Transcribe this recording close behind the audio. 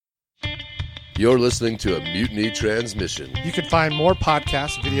You're listening to a Mutiny Transmission. You can find more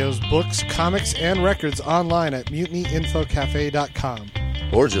podcasts, videos, books, comics, and records online at mutinyinfocafe.com.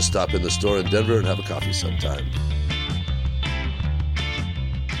 Or just stop in the store in Denver and have a coffee sometime.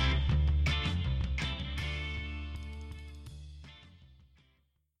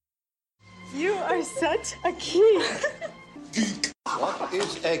 You are such a geek. What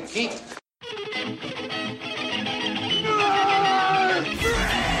is a geek?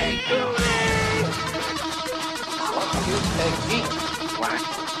 What is a geek? What?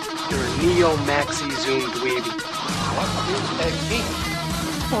 You're a neo-maxi zoom dweeby. What is a geek?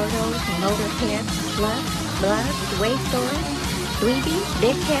 Portals, motorhead, slut, blood, wasteland, 3D,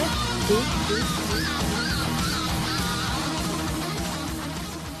 big head, geek.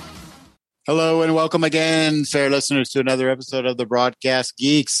 Hello and welcome again, fair listeners, to another episode of the Broadcast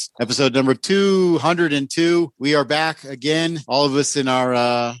Geeks, episode number 202. We are back again, all of us in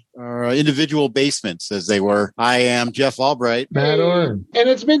our individual basements, as they were. I am Jeff Albright. Matt Oren. And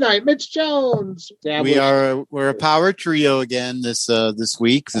it's midnight. Mitch Jones. We're a power trio again this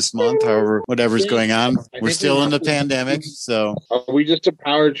month, however, whatever's going on. We're still in the pandemic, so are we just a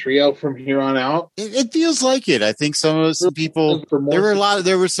power trio from here on out? It feels like it. I think some people,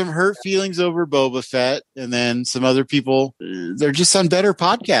 there were some hurt feelings over Boba Fett, and then some other people, they're just on better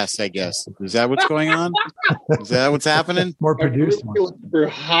podcasts, I guess. Is that what's going on? Is that what's happening? More produced ones. For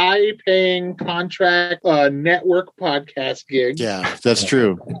high-paying contract network podcast gigs. Yeah, that's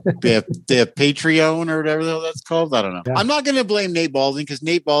true. They have Patreon or whatever the hell that's called. I don't know. Yeah. I'm not going to blame Nate Balding, because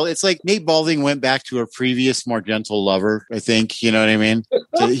it's like Nate Balding went back to a previous, more gentle lover, I think. You know what I mean?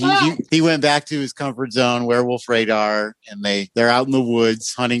 So he went back to his comfort zone, Werewolf Radar, and they're out in the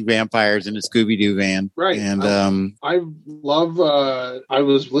woods hunting vampires in a Scooby-Doo van. Right. And I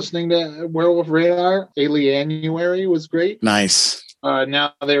was listening to Werewolf Radar. Alienuary was great. Nice.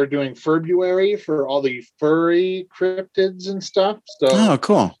 Now they're doing February for all the furry cryptids and stuff. So, oh,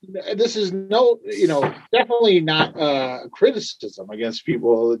 cool. This is definitely not a criticism against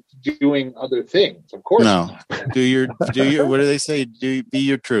people doing other things. Of course. No. Do your. What do they say? Be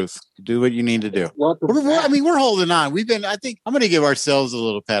your truth. Do what you need to do. We're holding on. I think I'm going to give ourselves a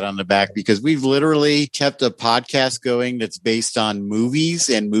little pat on the back, because we've literally kept a podcast going that's based on movies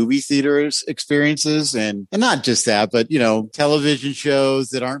and movie theaters experiences, and not just that, but television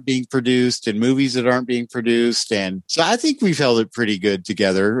shows that aren't being produced and movies that aren't being produced. And so I think we've held it pretty good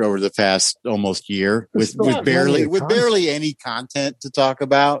together over the past almost year with barely any content to talk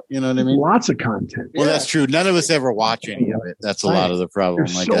about. You know what I mean? Lots of content. Well, that's true. None of us ever watch any of it. That's a lot of the problem,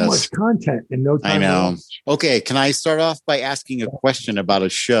 There's I so guess. Much content in no time. I know. Okay, can I start off by asking a question about a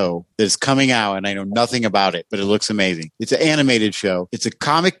show that is coming out, and I know nothing about it, but it looks amazing. It's an animated show. It's a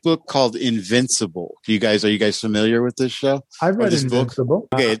comic book called Invincible. Are you guys familiar with this show? I've read Invincible.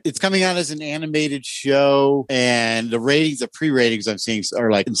 Okay, it's coming out as an animated show, and the pre-ratings I'm seeing are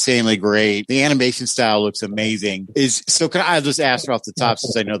like insanely great. The animation style looks amazing. I'll just ask her off the top,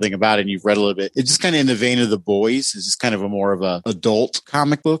 since I know nothing about it and you've read a little bit. It's just kind of in the vein of The Boys. It's just kind of a more of a adult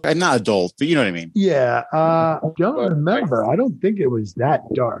comic book. Not adult, but you know what I mean. Yeah. I don't remember. I don't think it was that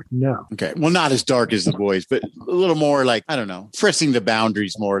dark. No. Okay. Well, not as dark as The Boys, but a little more like, I don't know, pressing the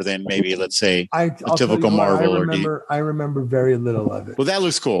boundaries more than maybe, let's say, a typical Marvel. I remember very little of it. Well, that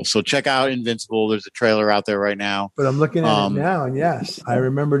looks cool. So check out Invincible. There's a trailer out there right now. But I'm looking at it now, and yes, I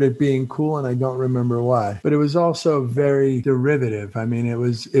remembered it being cool, and I don't remember why. But it was also very derivative. I mean, it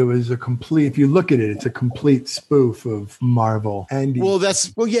was a complete, if you look at it, it's a complete spoof of Marvel. And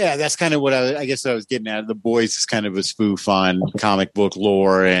that's kind of what I guess I was getting at. The Boys is kind of a spoof on comic book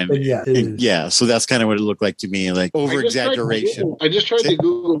lore, and so that's kind of what it looked like to me, like over exaggeration. I just tried to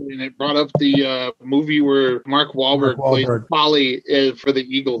Google it, and it brought up the movie where Mark Wahlberg plays Polly for the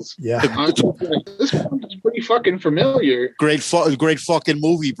Eagles. Yeah, this is pretty fucking familiar. Great fucking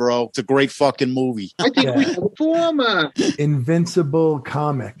movie, bro. It's a great fucking movie. I think we have a format. Invincible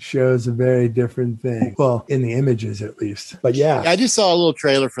comic shows a very different thing. Well, in the images at least. But yeah, I just saw a little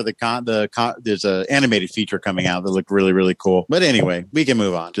trailer for there's an animated feature coming out that looked really, really cool. But anyway, we can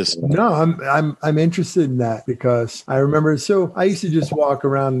move on. I'm interested in that, because I remember. So I used to just walk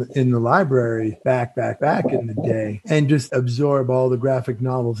around in the library back in the day and just absorb all the graphic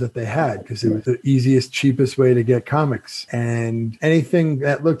novels that they had, because it was the easiest, cheapest way to get comics. And anything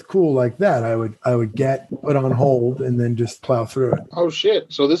that looked cool like that, I would get put on hold and then just plow through it. Oh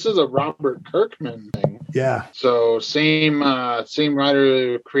shit! So this is a Robert Kirkman thing. Yeah. So same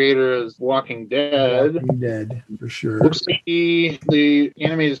writer, creator as Walking Dead. Walking Dead, for sure. Looks like the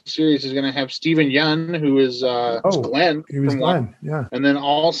animated series is going to have Steven Yeun, who is Glenn. He was from Glenn, yeah. And then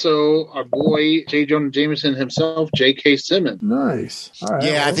also our boy J. Jonah Jameson himself, J.K. Simmons. Nice. All right.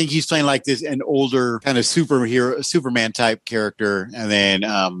 Yeah, I think he's playing like an older kind of Superman type character, and then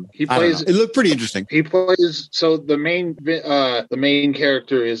he plays. It looked pretty interesting. He plays. So the main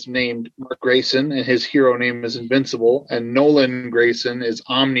character is named Mark Grayson, and his hero name is Invincible. And Nolan Grayson is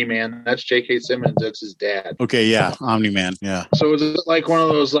Omni-Man. That's J.K. Simmons. That's his dad. Okay, yeah, Omni-Man. Yeah. So is it like one of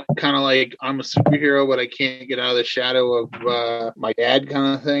those kind of like I'm a superhero, but I can't get out of the shadow of my dad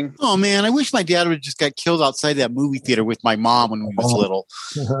kind of thing? Oh man, I wish my dad would just got killed outside that movie theater with my mom when we was little.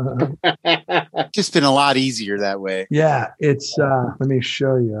 Just been a lot easier that way. Yeah, it's let me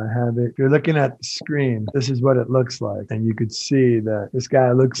show you. I have it. If you're looking at the screen, this is what it looks like. And you could see that this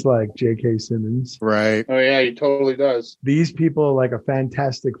guy looks like J.K. Simmons. Right. Oh yeah, he totally does. These people like a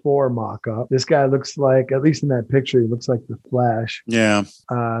Fantastic Four mock-up. This guy looks like, at least in that picture, he looks like the Flash. Yeah.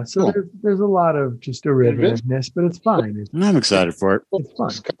 So there's a lot of just derivativeness, but it's fine. I'm excited for it. It's fun.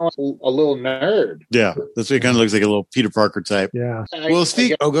 He's kind of a little nerd. Yeah, that's what he kind of looks like, a little Peter Parker type. Yeah. Well,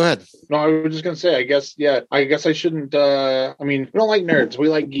 go ahead. No, I was just gonna say. I guess I shouldn't. I mean, we don't like nerds. We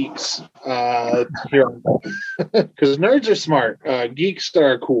like geeks. Here, because nerds are smart. Geeks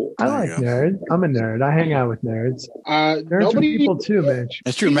are cool. I like nerds. I'm a nerd. I hang out with nerds. Nerds are people too, Mitch.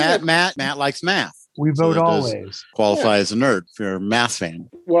 That's true. Matt likes math. We vote always. Qualify as a nerd if you're a math fan.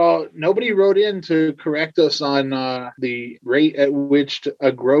 Well, nobody wrote in to correct us on the rate at which a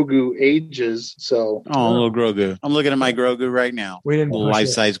Grogu ages. So, little Grogu. I'm looking at my Grogu right now. We didn't little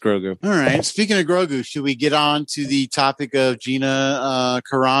life-size Grogu. All right. Speaking of Grogu, should we get on to the topic of Gina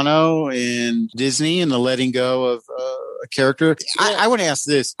Carano in Disney and the letting go of a character? I want to ask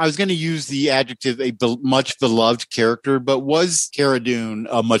this. I was going to use the adjective much beloved character, but was Cara Dune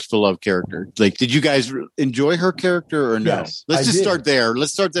a much beloved character? Like, did you guys enjoy her character or no? Yes, Let's just start there.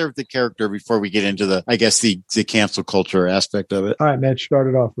 Let's start there with the character before we get into the cancel culture aspect of it. All right, Mitch, start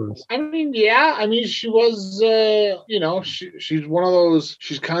it off for us. I mean, yeah. I mean, she was, she's one of those,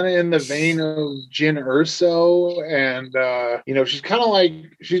 she's kind of in the vein of Jyn Erso. And, she's kind of like,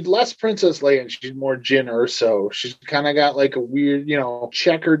 she's less Princess Leia and she's more Jyn Erso. She's kind of got like a weird,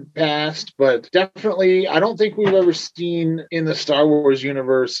 checkered past, but definitely, I don't think we've ever seen in the Star Wars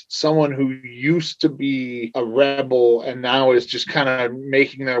universe someone who used to be a rebel and now is just kind of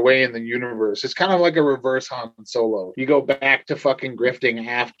making their way in the universe. It's kind of like a reverse Han Solo. You go back to fucking grifting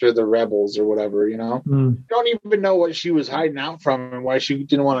after the rebels or whatever, Don't even know what she was hiding out from and why she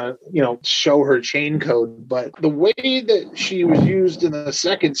didn't want to, show her chain code. But the way that she was used in the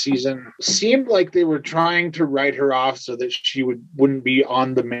second season seemed like they were trying to write her off so that she wouldn't be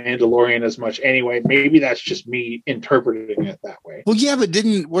on the Mandalorian as much anyway. Maybe that's just me interpreting it that way. Well, yeah, but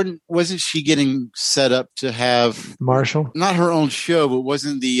wasn't she getting set up to have Marshall? Not her own show, but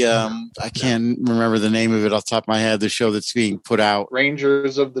wasn't the I can't remember the name of it off the top of my head, the show that's being put out.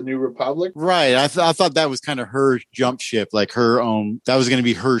 Rangers of the New Republic? Right. I thought that was kind of her jump ship, like her own, that was going to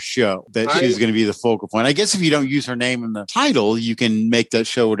be her show, that she was going to be the focal point. I guess if you don't use her name in the title, you can make that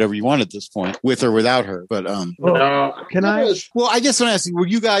show whatever you want at this point, with or without her. But can I? Well, I guess I'm asking, were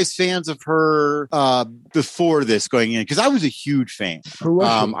you guys fans of her before this going in? Because I was a huge fan. Who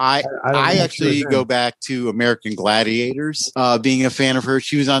was I actually go back to American Gladiators, being a fan of her.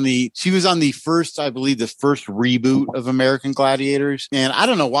 She was on the first, I believe, the first reboot of American Gladiators. And I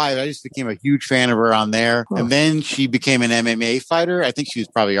don't know why, but I just became a huge fan of her on there. Huh. And then she became an MMA fighter. I think she was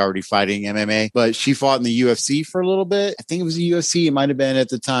probably already fighting MMA, but she fought in the UFC for a little bit. I think it was the UFC. It might have been at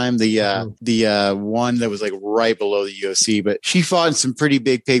the time the one that was like right below the UFC, but she fought in some pretty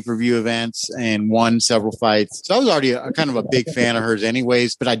big pay-per-view events and won several fights. So I was already kind of a big fan of hers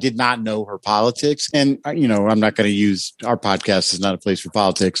anyways, but I did not know her politics. And, I'm not going to use our podcast is not a place for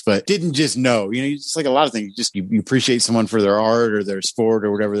politics, but didn't just know, just like a lot of things, you appreciate someone for their art or their sport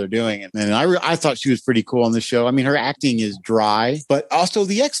or whatever they're doing. And I thought she was pretty cool on the show. I mean, her acting is dry, but also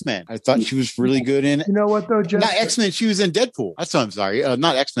the X-Men. I thought she was really good in it. You know what though, Jeff? Not X-Men. She was in Deadpool. That's what I'm sorry.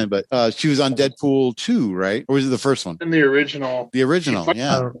 Not X-Men, but she was on Deadpool 2, right? Or was it the first one? In the original. The original,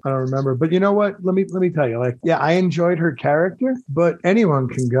 yeah. I don't remember. But you know what? Let me tell you, I enjoyed her character, but anyone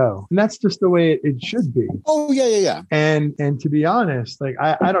can go. And that's just the way it should be. Oh, yeah. And to be honest,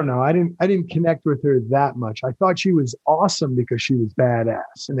 I don't know. I didn't connect with her that much. I thought she was awesome because she was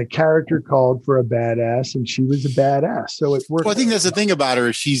badass. And the character called for a badass, and she was a badass. So it worked. Well, I think that's the thing about her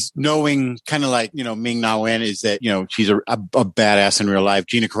is she's knowing, kind of like, Ming-Na Wen is that, she's a badass in real life.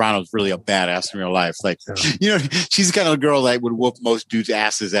 Gina Carano is really a badass in real life. Like, she's the kind of girl that would whoop most dudes'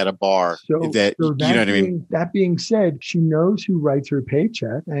 asses at a bar. So you know what I mean? That being said, she knows who writes her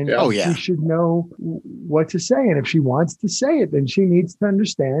paycheck, and she should know what to say. And if she wants to say it, then she needs to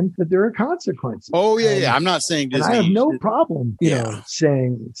understand that there are consequences. Oh yeah, I'm not saying Disney. And I have no problem,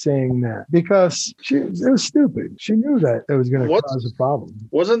 saying that, because it was stupid. She knew that it was going to cause a problem.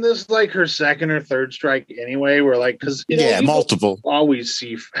 Wasn't this like her second or third strike anyway? Where like, because multiple always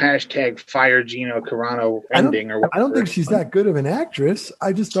see hashtag fire Gina Carano ending or whatever. I don't think she's that good of an actress.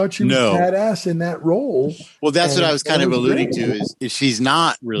 I just thought she was badass in that role. Well, that's what I was kind of alluding to is she's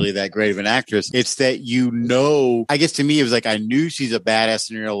not really that great of an actress. It's that, I guess to me, it was like I knew she's a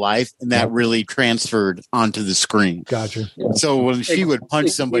badass in real life, and that really transferred onto the screen. Gotcha. So when she would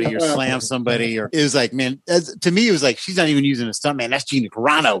punch somebody or slam somebody, or it was like, man, to me, it was like, she's not even using a stunt man. That's Gina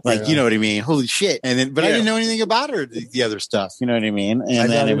Carano. Like, you know what I mean? Holy shit. And then, but I didn't know anything about her, the other stuff. You know what I mean? And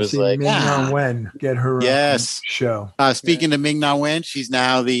then it was like, Ming-Na Wen get her show. Speaking of Ming-Na Wen, she's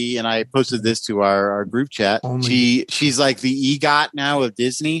now and I posted this to our group chat. She's like the EGOT now of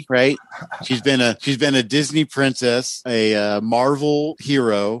Disney, right? She's been a Disney princess, a Marvel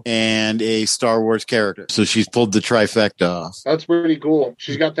hero, and a Star Wars character. So she's pulled the trifecta off. That's pretty cool.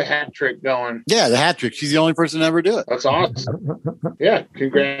 She's got the hat trick going. Yeah, the hat trick. She's the only person to ever do it. That's awesome. Yeah,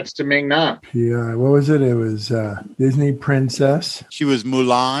 congrats to Ming-Na. Yeah, what was it? It was Disney princess. She was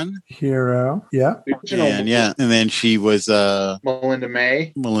Mulan. Hero. Yeah. And then she was Melinda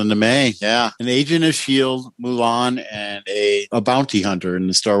May. Yeah. An agent of S.H.I.E.L.D., Mulan, and a bounty hunter in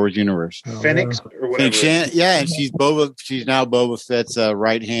the Star Wars universe. Phoenix or whatever. And she's now Boba Fett's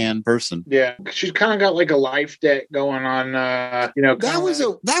right-hand person. Yeah. She's kind of got like a life debt going on, That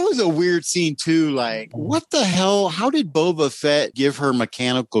was a weird scene too. Like, what the hell? How did Boba Fett give her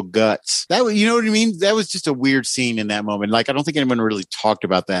mechanical guts? You know what I mean? That was just a weird scene in that moment. Like, I don't think anyone really talked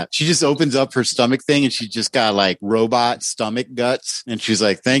about that. She just opens up her stomach thing and she just got like robot stomach guts. And she's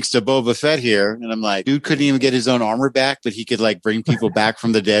like, thanks to Boba Fett here. And I'm like, dude couldn't even get his own armor back, but he could like bring people back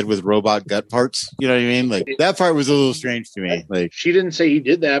from the dead with robot gut parts. You know what I mean? Like, that part was a little strange to me. Like, she didn't say he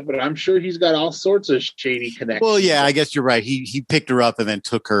did that, but I'm sure he's got all sorts of shady connections. Well, yeah, I guess you're right. He picked her up and then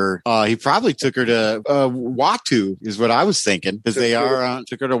took her. He probably took her to Watu, is what I was thinking, because they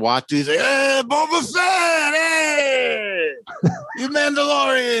took her to Watu. He's like, hey, Boba Fett, hey, you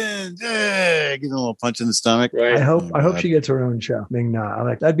Mandalorians, hey, give him a little punch in the stomach. Right. I hope she gets her own show.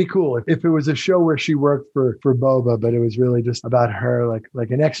 Ming-Na, that'd be cool if it was a show where she worked for Boba, but it was really just about her, like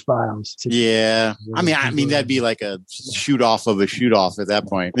an X-Files. Yeah, I mean that'd be like a shoot off of a shoot off at that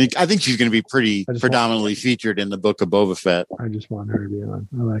point. I think she's going to be pretty predominantly featured in the book of Boba Fett. I just want her to be on.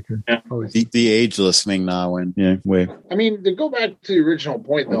 I like her. Yeah. The ageless Ming-Na Wen. Yeah, way. I mean, to go back to the original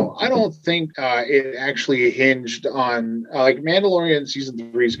point, though, I don't think it actually hinged on like Mandalorian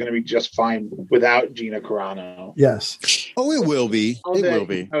season 3 is going to be just fine without Gina Carano. Yes. Oh, it will be. It will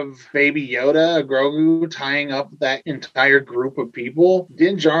be. Of Baby Yoda, Grogu tying up that entire group of people.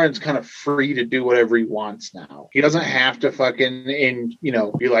 Din Djarin's kind of free to do whatever he wants now. He doesn't have to fucking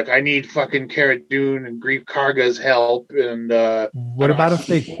be like, I need fucking Cara Dune and Greef Karga's help. And what about if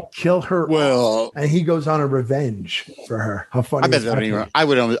they kill her? Well, and he goes on a revenge for her. How funny! I bet they don't even. I'm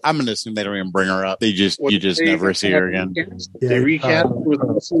going to assume they don't even bring her up. You just never see her again. They recast with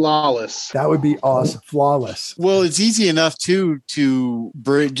Flawless. That would be awesome. Flawless. Well, it's easy enough to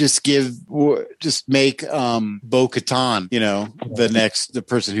make Bo-Katan, the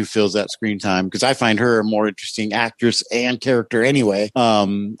person who fills that screen time, because I find her a more interesting actress and character anyway. I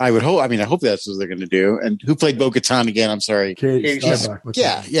hope that's what they're going to do. And who played Bo-Katan again? I'm sorry. Katie Sackhoff.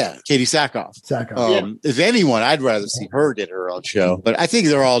 Yeah. Katie Sackhoff. If anyone, I'd rather see her get her own show. But I think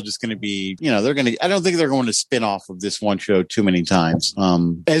they're all just going to be, I don't think they're going to spin off of this one show too many times.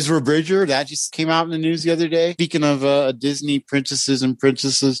 Ezra Bridger, that just came out in the news the other day. Speaking of Disney prince and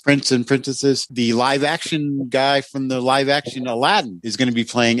princesses, the live action guy from the live action Aladdin is going to be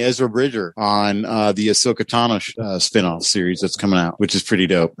playing Ezra Bridger on the Ahsoka Tano spinoff series that's coming out, which is pretty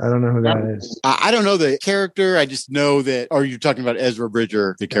dope. I don't know who that is. I don't know the character. I just know that. Or you're talking about Ezra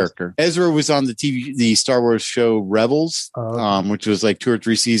Bridger, the character. Ezra was on the Star Wars show Rebels, which was like 2 or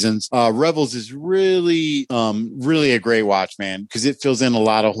 3 seasons. Rebels is really a great watch. watch, man, because it fills in a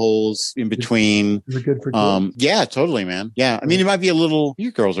lot of holes in between. Is it good for kids? Yeah, totally, man. Yeah, I mean, it might be a little.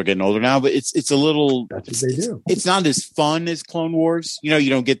 You girls are getting older now, but it's a little. That's what they do. It's not as fun as Clone Wars. You know, you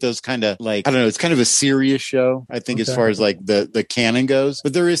don't get those kind of like, I don't know. It's kind of a serious show, I think, as far as like the canon goes.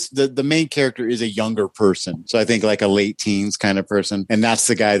 But there is the main character is a younger person, so I think like a late teens kind of person, and that's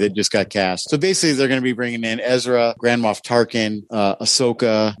the guy that just got cast. So basically, they're going to be bringing in Ezra, Grand Moff Tarkin,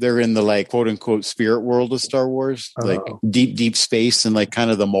 Ahsoka. They're in the like quote unquote spirit world of Star Wars, like deep space and like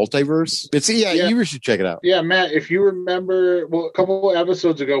kind of the multiverse. It's you should check it out. Yeah, Matt, if you remember, well, a couple of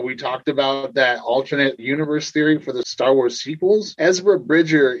episodes ago, we talked about that alternate universe theory for the Star Wars sequels. Ezra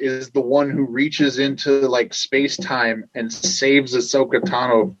Bridger is the one who reaches into like space time and saves Ahsoka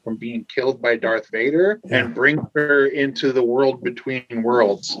Tano from being killed by Darth Vader and brings her into the world between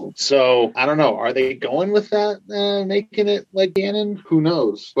worlds. So I don't know. Are they going with that, making it like canon? Who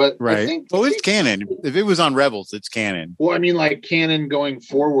knows? But I think it's canon. If it was on Rebels, it's canon. Well, I mean, like canon going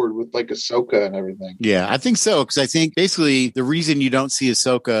forward with like Ahsoka and everything. Yeah, I think so. Because I think basically the reason you don't see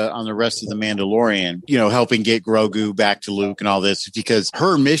Ahsoka on the rest of the Mandalorian, you know, helping get Grogu back to Luke and all this, is because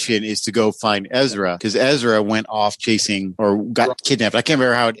her mission is to go find Ezra. Because Ezra went off chasing or got kidnapped. I can't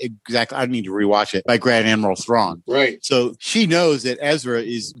remember how it exactly. I need to rewatch it, by Grand Admiral Thrawn. Right. So she knows that Ezra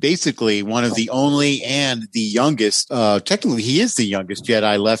is basically one of the only and the youngest. Technically, he is the youngest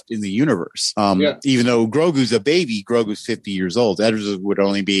Jedi left in the universe. Even though Grogu's a baby, Grogu's 50 years old. Ezra would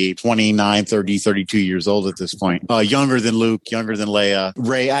only be 29, 30, 32 years old at this point. Younger than Luke, younger than Leia.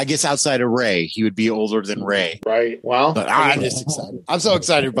 Rey, I guess outside of Rey, he would be older than Rey. Right. Well, but I'm just excited. I'm so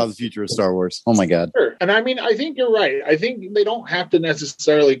excited about the future of Star Wars. Oh my God. Sure. And I mean, I think you're right. I think they don't have to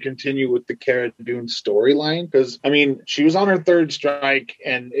necessarily continue with the Cara Dune storyline because, I mean, she was on her third strike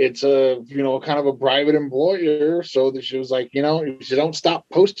and it's a, you know, kind of a private employer. So that she was like, you know, if you don't stop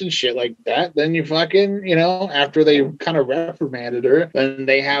posting shit like that, then you fucking, you know, after they kind of reprimanded her, then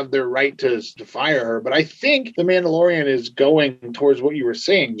they have their right to fire her. But I think The Mandalorian is going towards what you were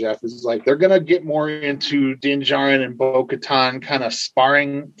saying, Jeff, is like they're going to get more into Din Djarin and Bo-Katan kind of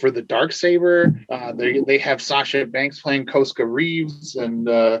sparring for the Darksaber. They have Sasha Banks playing Koska Reeves, and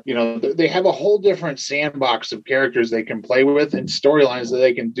you know, they have a whole different sandbox of characters they can play with and storylines that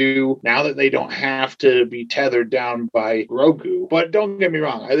they can do now that they don't have to be tethered down by Grogu. But don't get me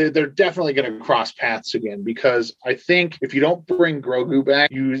wrong, they're definitely going to cross paths again, because I think if you don't bring Grogu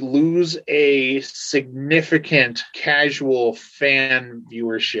back, you lose a significant casual fan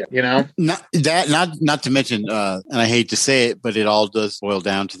viewership, you know? Not to mention, and I hate to say it, but it all does boil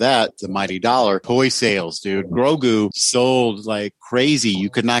down to that, the mighty dollar. Toy sales, dude. Grogu sold like crazy. You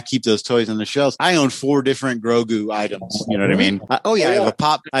could not keep those toys on the shelves. I own 4 different Grogu items. You know what I mean? I have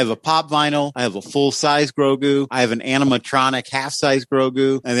a pop vinyl. I have a full size Grogu. I have an animatronic half size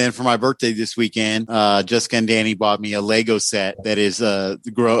Grogu. And then for my birthday this weekend, Jessica and Danny bought me a Lego set that is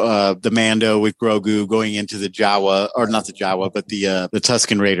the Mando with Grogu going into the Jawa, or not the Jawa, but the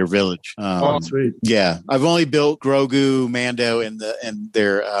Tusken Raider village. Sweet. Yeah, I've only built Grogu, Mando, and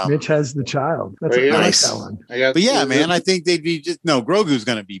their. Mitch has the child. That's nice. I like that one. But yeah, man, I think they'd be Grogu's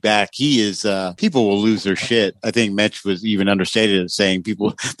going to be back. He is. People will lose their shit. I think Mitch was even understated as saying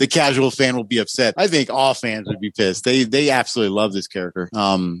the casual fan will be upset. I think all fans would be pissed. They absolutely love this character.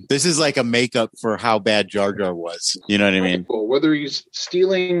 This is like a makeup for how bad Jar Jar was. You know what I mean? Whether he's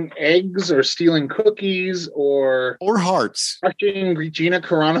stealing eggs or stealing cookies or hearts, crushing Gina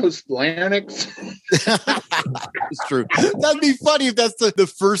Carano's larynx. It's true. That'd be funny if that's the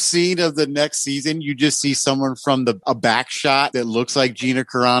first scene of the next season. You just see someone from a back shot that looks like Gina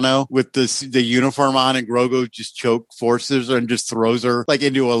Carano with the uniform on, and Grogu just forces her and just throws her like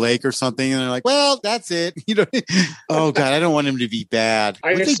into a lake or something. And they're like, "Well, that's it." You know? Oh God, I don't want him to be bad.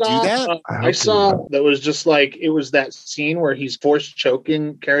 Would they do that? I saw that was just like it was that scene where he's force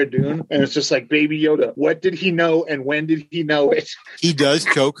choking Cara Dune, and it's just like Baby Yoda. What did he know, and when did he know it? He does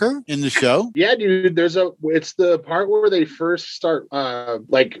choke her in the show. Yeah, dude. It's the part where they first start,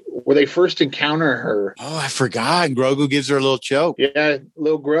 where they first encounter her. Oh, I forgot. And Grogu gives her a little choke. Yeah,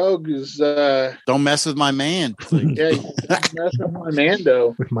 little Grog is. Don't mess with my man. Yeah, don't mess with my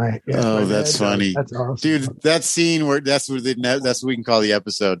Mando. That's funny. That's awesome, dude. That scene where that's what we can call the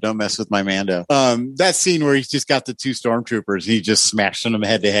episode. Don't mess with my Mando. That scene where he's just got the 2 stormtroopers. He just smashing them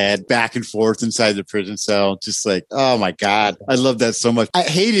head to head, back and forth inside the prison cell. Just like, oh my God, I love that so much. I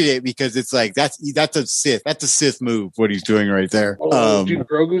hated it because it's like that's a Sith. That's a Sith move. What he's doing right there. Dude,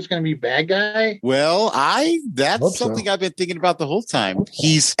 Grogu's gonna be bad guy. Well, that's something I've been thinking about the whole time.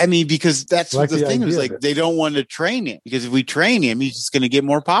 Because that's what the thing is. Like, they don't want to train him, because if we train him, he's just going to get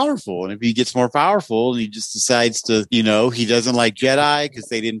more powerful. And if he gets more powerful and he just decides to, he doesn't like Jedi because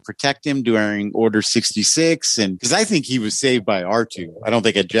they didn't protect him during Order 66, listen, because I think he was saved by R2. I don't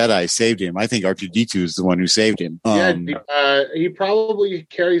think a Jedi saved him. I think R2-D2 is the one who saved him. He probably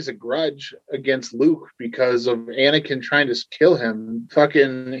carries a grudge against Luke because of Anakin trying to kill him.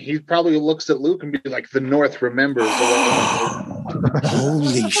 He probably looks at Luke and be like, the North remembers.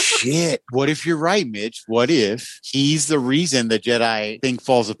 Holy shit. What if you're right, Mitch? What if he's the reason the Jedi thing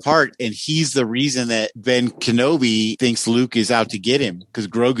falls apart, and he's the reason that Ben Kenobi thinks Luke is out to get him? Because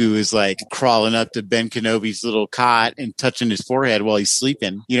Grogu is like crawling up to Ben Kenobi's little cot and touching his forehead while he's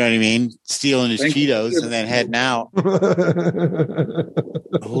sleeping. You know what I mean? Stealing his Cheetos and then heading out.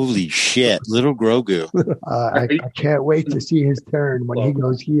 Holy shit. Little Grogu. I can't wait to see his turn when he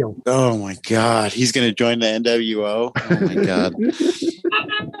goes heel. Oh my God. He's going to join the NWO. Oh my God.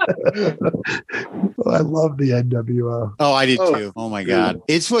 I love the NWO. Oh, I did too. Oh my God.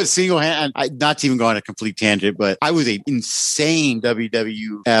 It's what single-handed, not to even go on a complete tangent, but I was an insane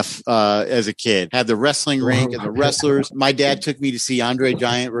WWF as a kid. Had the wrestling rink and the wrestlers. My dad took me to see Andre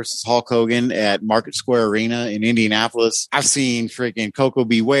Giant versus Hulk Hogan at Market Square Arena in Indianapolis. I've seen freaking Coco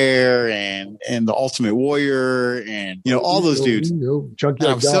Beware and the Ultimate Warrior and, all those dudes.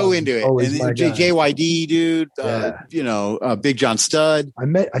 I'm so into it. And then JYD, dude, Big John Studd.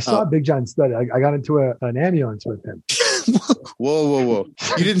 I saw Big John Studd. I got into an ambulance with him. Whoa.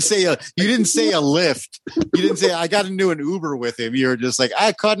 You didn't say a lift. You didn't say I got into an Uber with him. You were just like,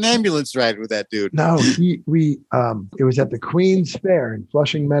 I caught an ambulance ride with that dude. No, it was at the Queen's Fair in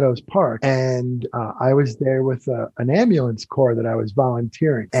Flushing Meadows Park. And I was there with an ambulance corps that I was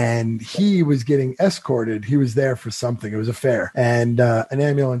volunteering, and he was getting escorted. He was there for something. It was a fair, and an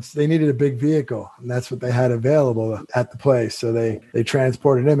ambulance, they needed a big vehicle, and that's what they had available at the place. So they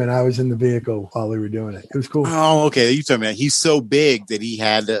transported him, and I was in the vehicle while they were doing it. It was cool. Oh, okay. You talking about he's so big that he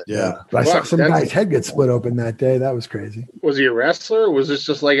had to. Yeah. But I saw some guy's head get split open that day. That was crazy. Was he a wrestler, or was this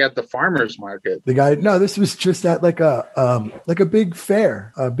just like at the farmer's market? This was just at like a big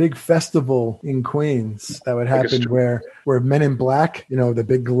fair, a big festival in Queens that would happen where Men in Black, the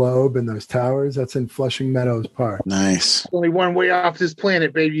big globe and those towers, that's in Flushing Meadows Park. Nice. Only one way off this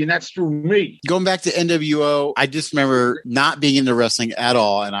planet, baby, and that's through me. Going back to NWO, I just remember not being into wrestling at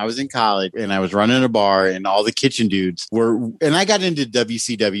all. And I was in college and I was running a bar, and all the kitchen dudes and I got into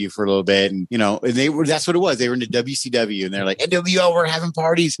WCW for a little bit, and that's what it was. They were into WCW, and they're like, NWO, we're having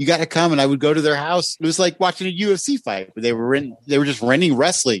parties. You got to come. And I would go to their house. It was like watching a UFC fight, but they were just renting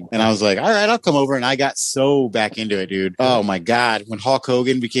wrestling. And I was like, all right, I'll come over. And I got so back into it, dude. Oh my God. When Hulk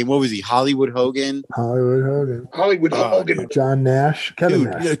Hogan became, what was he? Hollywood Hogan. John Nash. Kevin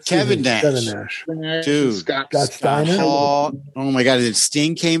Nash. Dude. Scott Steiner. Oh my God. And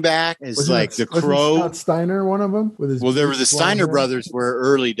Sting came back as the Crow. Scott Steiner one of them? There were the Steiner brothers were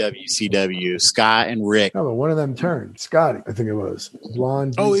early WCW, Scott and Rick. No, but one of them turned. Scotty, I think it was.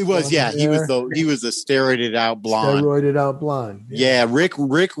 Blonde. Oh, he was. Yeah. He was the steroided out blonde. Yeah. Rick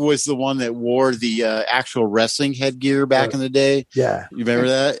was the one that wore the actual wrestling headgear back in the day. Yeah. You remember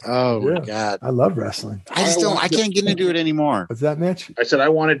that? Oh my God. I love wrestling. I can't get into it anymore. What's that, Mitch? I said I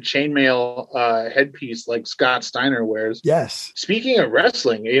wanted chainmail headpiece like Scott Steiner wears. Yes. Speaking of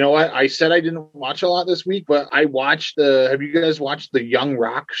wrestling, you know what? I said I didn't watch a lot this week, but I watched have you guys watched the Young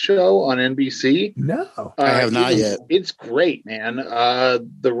Rock show on NBC? No. I have not yet. It's great, man.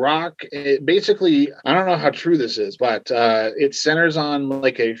 The Rock, basically, I don't know how true this is, but it centers on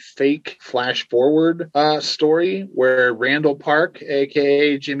like a fake flash forward story where Randall Park,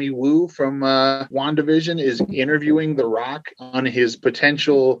 aka Jimmy Woo from WandaVision, is interviewing The Rock on his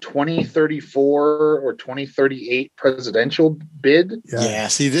potential 2034 or 2038 presidential bid. Yeah,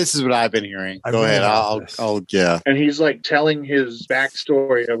 see, this is what I've been hearing. Go ahead. I'll yeah. And he's like telling his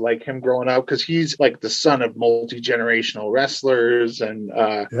backstory of like him growing up, because he's like the son of multi-generational wrestlers, and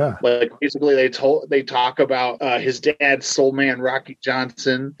like basically they talk about his dad, Soul Man Rocky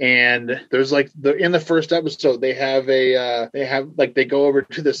Johnson, and there's like in the first episode they they go over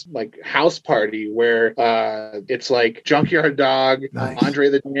to this like house party where it's like Junkyard Dog, Andre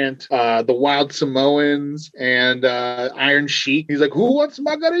the Giant, the Wild Samoans, and Iron Sheik. He's like, who wants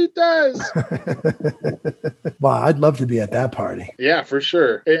margaritas? Wow, I'd love to be at that party. Yeah, for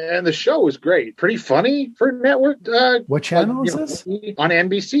sure. And the show was great. Pretty funny for network. What channel is this? On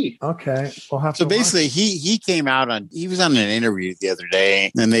NBC. Okay. We'll have so basically, he came out he was on an interview the other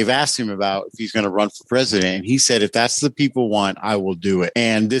day, and they've asked him about if he's going to run for president. And he said, if that's the people want, I will do it.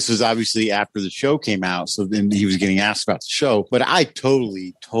 And this was obviously after the show came out. So then he was getting asked about the show. But I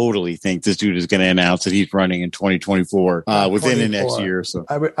totally think this dude is going to announce that he's running in 2024 within the next year or so.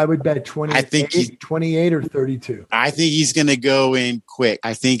 I would bet 28 or 32. I think he's going to go in quick.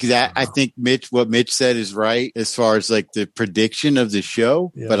 I think what Mitch said is right as far as like the prediction of the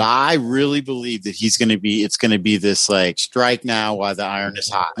show. Yeah. But I really believe that it's going to be this like strike now while the iron is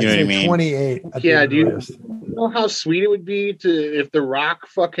hot. You know what I mean? 28. Yeah, do you know how sweet it would be if The Rock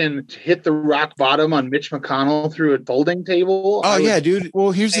fucking hit the rock bottom on Mitch McConnell through a folding table? Oh, yeah, dude.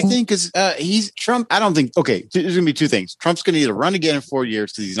 Well, here's the thing, because he's Trump. I don't think. Okay, there's going to be two things. Trump's going to either run again in 4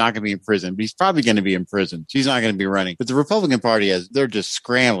 years because he's not going to be in prison, but he's probably going to be in prison. So he's not going to be running. But the Republican Party they're just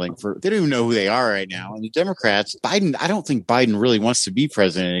scrambling they don't even know who they are right now. And the Democrats, Biden, I don't think Biden really wants to be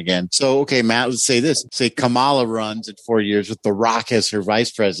president again. So, okay, Matt, let's say this. Say Kamala runs in 4 years with The Rock as her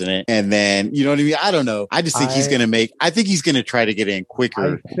vice president. And then, you know what I mean? I don't know. I just think he's going to try to get in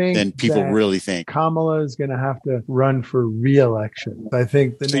quicker than people really think. Kamala is going to have to run for re-election. I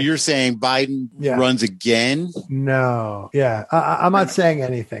think. So you're saying Biden runs again? No. Yeah. I'm not saying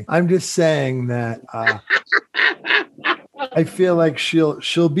anything. I'm just saying that I feel like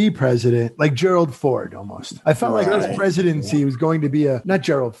she'll be president, like Gerald Ford almost. I felt like his presidency was going to be not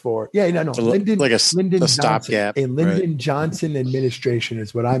Gerald Ford. Yeah, no. Lyndon stopgap. A Lyndon Johnson administration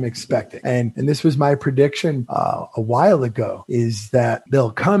is what I'm expecting. And this was my prediction a while ago, is that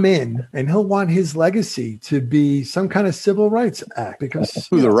they'll come in and he'll want his legacy to be some kind of civil rights act. Because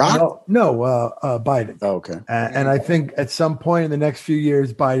The Rock? No, Biden. Oh, okay. And I think at some point in the next few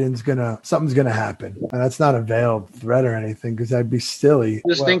years, something's gonna happen. And that's not a veiled threat or anything, because that'd be silly.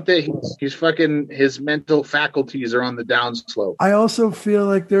 Just think that he's fucking, his mental faculties are on the downslope. I also feel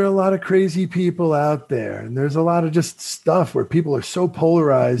like there are a lot of crazy people out there, and there's a lot of just stuff where people are so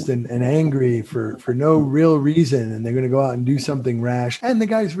polarized and angry for no real reason, and they're going to go out and do something rash. And the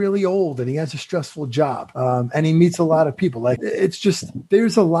guy's really old and he has a stressful job, and he meets a lot of people. Like, it's just,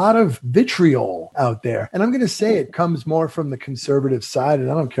 there's a lot of vitriol out there, and I'm going to say it comes more from the conservative side,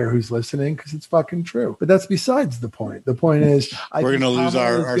 and I don't care who's listening because it's fucking true. But that's besides the point. The point is, we're going to lose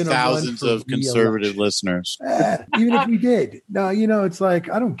our thousands of conservative listeners. Even if we did. No, it's like,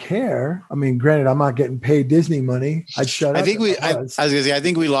 I don't care. I mean, granted, I'm not getting paid Disney money. I'd shut up. I was going to say, I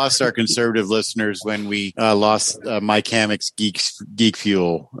think we lost our conservative listeners when we lost Mike Hammock's Geek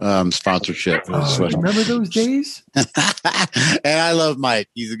Fuel sponsorship. Remember those days? And I love Mike.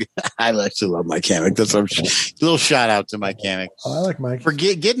 I actually love Mike Hammock. That's a little shout out to Mike Hammock. Oh, I like Mike. For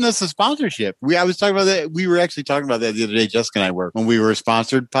getting us a sponsorship. I was talking about that. We were actually talking about that the other day, Jessica and I were, when we were a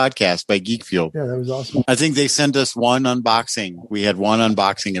sponsored podcast by Geek Fuel. Yeah, that was awesome. I think they sent us one unboxing. We had one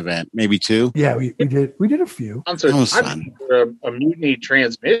unboxing event, maybe two. Yeah, we did. We did a few. It was fun. A Mutiny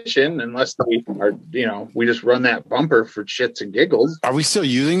transmission, unless we are, we just run that bumper for shits and giggles. Are we still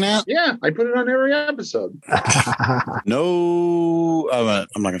using that? Yeah, I put it on every episode. No, I'm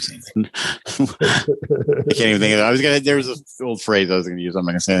not going to say anything. I can't even think of it. There was an old phrase I was going to use. I'm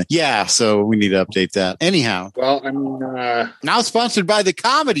not going to say it. Yeah, so we need to update that. Anyhow. Well, I mean, now sponsored by the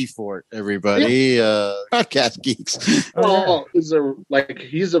Comedy Fort, everybody. Podcast Geeks. Well, he's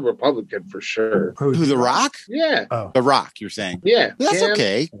a Republican for sure. Who, The Rock? Yeah. Oh. The Rock, you're saying? Yeah. That's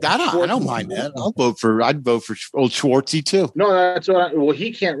okay. I don't mind that. I'd vote for old Schwartzy too. No, that's what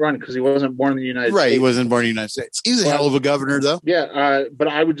he can't run because he wasn't born in the United States. Right, he wasn't born in the United States. He's a hell of a governor, though. Yeah, but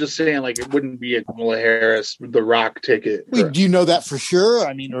I was just saying, like, it wouldn't be a Kamala Harris, The Rock ticket. Wait, do you know that for sure?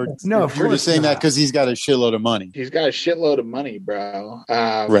 I mean, or no, you're just saying that because he's got a shitload of money. He's got a shitload of money, bro.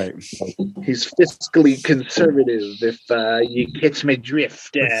 Right. He's fiscally conservative, if you catch my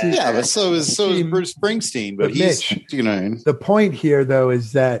drift. Yeah, but so is Bruce Springsteen. But he's, Mitch, the point here, though,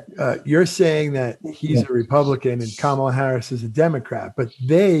 is that you're saying that he's a Republican and Kamala Harris is a Democrat, but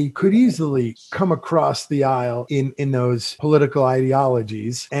they could easily come across the aisle in those political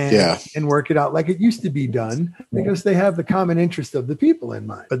ideologies and work it out like it used to be done because they have the common interest of the people in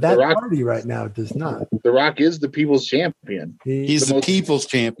mind. But that party right now does not. The Rock is the people's champion. He's the people's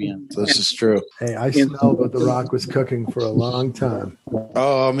champion. This is true. Hey, I smelled what The Rock was cooking for a long time.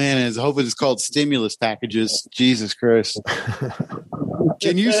 Oh, man. I hope it's called stimulus packages. Jesus Christ.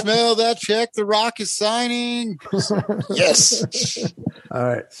 Can you smell that check The Rock is signing? Yes. All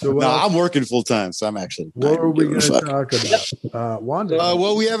right. So I'm working full time, so I'm actually. What are we going to talk about? Wanda.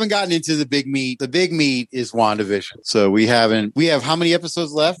 Well, we haven't gotten into the big meat. The big meat is WandaVision. So we have how many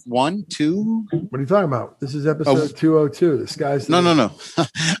episodes left? 1, 2? What are you talking about? This is episode 202. The sky's no.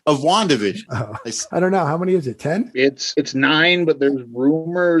 Of WandaVision. Oh. I don't know. How many is it? 10? It's 9, but there's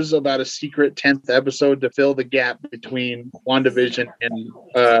rumors about a secret 10th episode to fill the gap between WandaVision and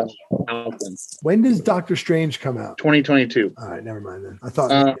Falcon. When does Doctor Strange come out? 2022. All right, never mind then. I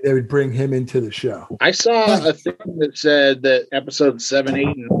thought they would bring him into the show. I saw a thing that said that episode 7, 8,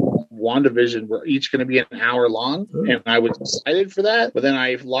 and WandaVision were each going to be an hour long, and I was excited for that. But then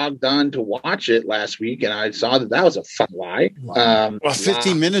I logged on to watch it last week, and I saw that was a fun lie. Well,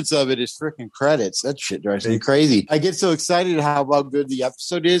 15 minutes of it is freaking credits. That shit drives me crazy. I get so excited how good the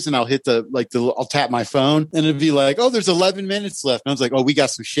episode is, and I'll hit I'll tap my phone, and it'll be like, oh, there's 11 minutes left. And I was like, oh, we got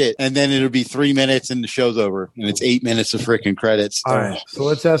some shit. And then it'll be 3 minutes, and the show's over, and it's 8 minutes of freaking credits. All right, so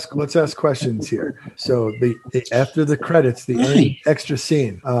let's ask questions here. So the after the credits, the end extra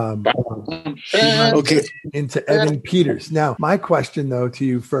scene. Okay, into Evan Peters. Now, my question though to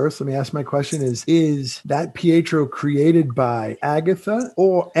you first, let me ask my question: is that Pietro created by Agatha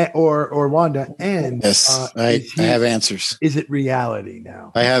or Wanda? And yes, I have answers. Is it reality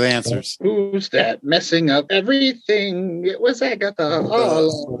now? I have answers. Who's that messing up everything? It was Agatha.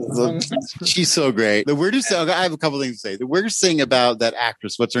 She's so great. The weirdest thing, I have a couple things to say. The weirdest thing about that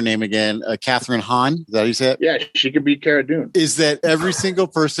actress, what's her name again? Catherine Hahn. Is that how you say it? Yeah, she could be Cara Dune. Is that every single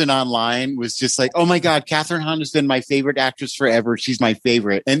person online was just like, oh my God, Catherine Hahn has been my favorite actress forever. She's my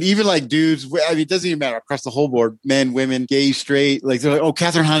favorite. And even like dudes, I mean, it doesn't even matter across the whole board, men, women, gay, straight, like they're like, oh,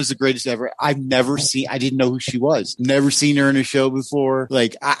 Catherine Hahn is the greatest ever. I didn't know who she was. Never seen her in a show before.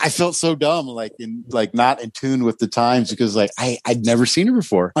 Like I felt so dumb, not in tune with the times because like I'd never seen her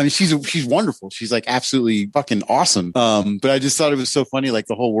before. I mean, she's wonderful. She's like absolutely fucking awesome. But I just thought it was so funny. Like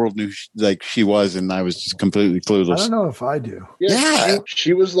the whole world knew she was, and I was just completely clueless. I don't know if I do. Yeah.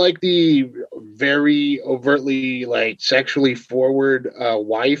 She was like the very overtly like sexually forward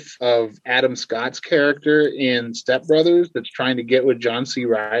wife of Adam Scott's character in Step Brothers that's trying to get with John C.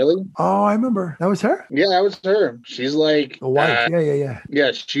 Reilly. Oh, I remember. That was her? Yeah, that was her. She's like a wife. Yeah.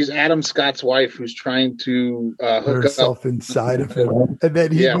 Yeah, she's Adam Scott's wife who's trying to hook herself inside of him. And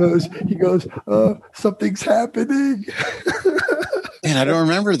then he goes, something's happening. Man, I don't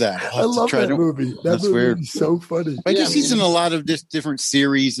remember that. I love that movie. That's weird. Is so funny. I guess she's in a lot of different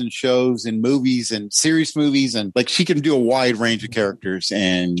series and shows and movies and serious movies, and like she can do a wide range of characters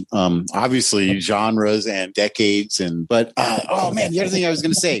and obviously genres and decades. But oh man, the other thing I was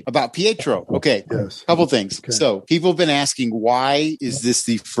going to say about Pietro. Okay, yes. Couple things. Okay. So people have been asking, why is this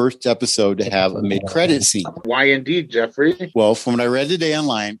the first episode to have a mid-credit scene? Why indeed, Jeffrey? Well, from what I read today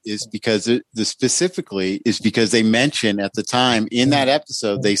online, is because specifically is because they mention at the time in that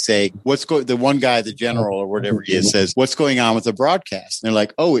episode, they say, the one guy, the general or whatever he is, says, what's going on with the broadcast? And they're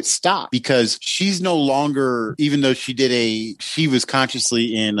like, oh, it stopped because she's no longer, even though she was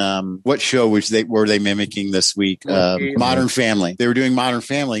consciously in, what show were they mimicking this week? Modern Family. They were doing Modern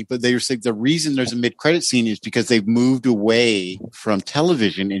Family, but they were saying the reason there's a mid-credit scene is because they've moved away from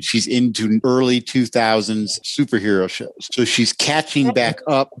television and she's into early 2000s superhero shows. So she's catching back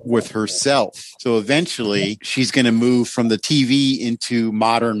up with herself. So eventually she's going to move from the TV into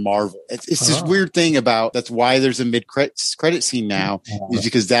modern Marvel. It's this weird thing about that's why there's a mid-credit scene now is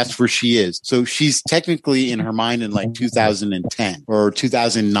because that's where she is. So she's technically in her mind in like 2010 or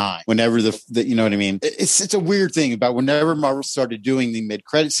 2009, whenever you know what I mean? It's a weird thing about whenever Marvel started doing the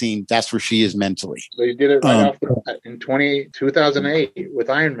mid-credit scene, that's where she is mentally. They did it right off the bat in 2008 with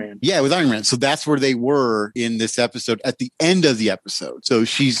Iron Man. Yeah, with Iron Man. So that's where they were in this episode at the end of the episode. So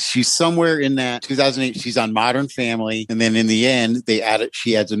she's somewhere in that 2008. She's on Modern Family, and then in the end,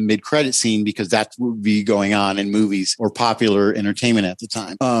 she adds a mid-credit scene because that would be going on in movies or popular entertainment at the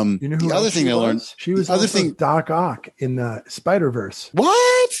time. You know who the other thing I learned? She was Doc Ock in the Spider-Verse.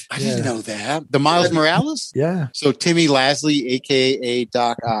 What? I didn't know that. The Miles Morales? Yeah. So Timmy Lasley, aka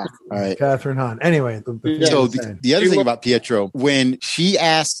Doc Ock. All right. Catherine Hahn. Anyway. The other thing about Pietro, when she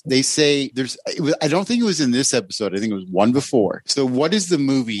asked, they say I don't think it was in this episode. I think it was one before. So what is the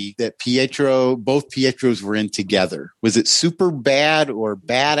movie that both Pietros were in together? Was it Super Bad or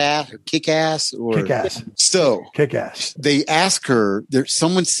Badass or Kick-Ass or Kick-Ass? So Kick-Ass. They ask her.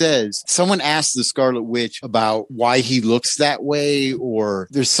 Someone asked the Scarlet Witch about why he looks that way, or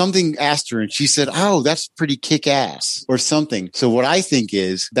there's something asked her, and she said, "Oh, that's pretty kick-ass," or something. So what I think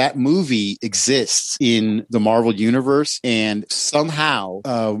is that movie exists in the Marvel universe, and somehow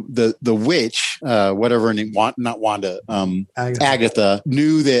the witch, whatever her name, not Wanda, Agatha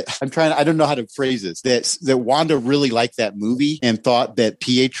knew that. I don't know how to phrase this. That Wanda really liked that movie and thought that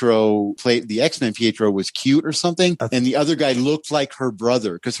Pietro played the X-Men. Pietro was cute or something, and the other guy looked like her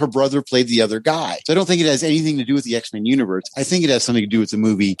brother because her brother played the other guy. So I don't think it has anything to do with the X-Men universe. I think it has something to do with the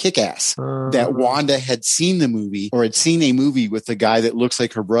movie Kick-Ass. That Wanda had seen the movie or had seen a movie with the guy that looks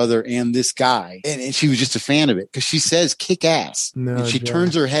like her brother and this guy, and she was just a fan of it because she says Kick-Ass, and she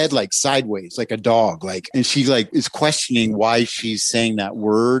turns her head like sideways, like a dog, and she is questioning why she's saying that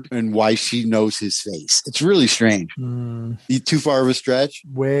word and why she knows his face. It's really strange. too far of a stretch?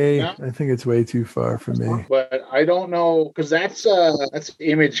 Way, Yeah. I think it's way too far for me. But I don't know, because that's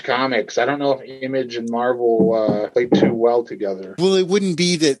Image Comics. I don't know if Image and Marvel play too well together. Well, it wouldn't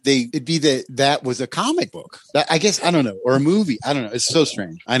be that it'd be that was a comic book. I guess, I don't know, or a movie. I don't know. It's so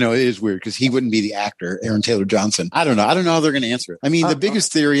strange. I know it is weird because he wouldn't be the actor, Aaron Taylor Johnson. I don't know how they're going to answer it. I mean, the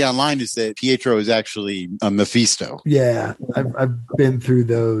biggest theory online is that Pietro is actually a Mephisto. Yeah, I've been through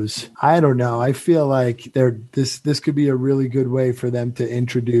those. I don't know. I feel like this could be a really good way for them to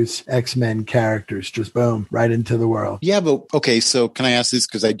introduce X-Men characters. Just boom, right into the world. Yeah, but okay, so can I ask this?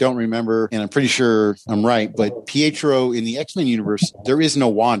 Because I don't remember, and I'm pretty sure I'm right, but Pietro in the X-Men universe, there is no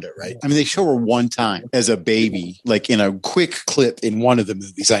Wanda, right? I mean, they show her one time as a baby, like in a quick clip in one of the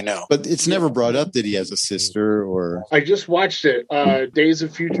movies, I know. But it's never brought up that he has a sister or... I just watched it, Days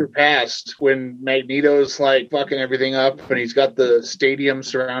of Future Past, when Magneto's like fucking everything up and he's got the stadium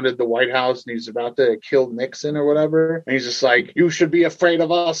surrounded the White House and he's about to kill Nixon or whatever. And he's just like, you should be afraid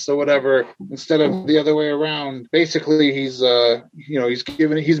of us or whatever, instead of the other way around. Basically, he's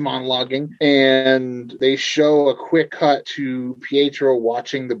monologuing, and they show a quick cut to Pietro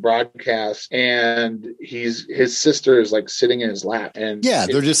watching the broadcast, and his sister is like sitting in his lap. And yeah,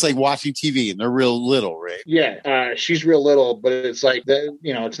 they're just like watching TV and they're real little, right? Yeah, she's real little, but it's like that,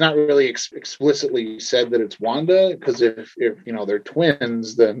 it's not really explicitly said that it's Wanda, because if they're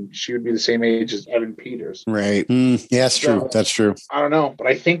twins, then she would be the same age as Evan Peters. Right. Yeah, that's true. That's true. I don't know, but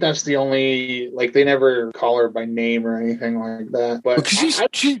I think that's the only, like, they never call her by name or anything like that. But she said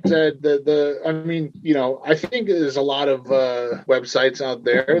I think there's a lot of websites out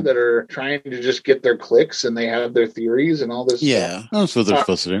there that are trying to just get their clicks, and they have their theories and all this stuff. That's what they're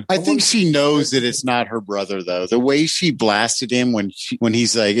supposed to do. I think she knows that it's not her brother, though. The way she blasted him when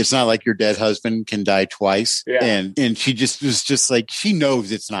he's like, it's not like your dead husband can die twice. Yeah. And she just was just like, she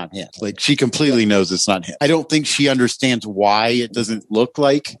knows it's not him. Like, she completely knows it's not him. I don't think she understands why it doesn't look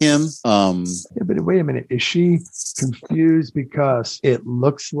like him. Yeah, but wait a minute. Is she confused because it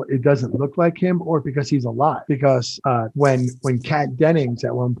doesn't look like him, or because he's alive? Because when Kat Dennings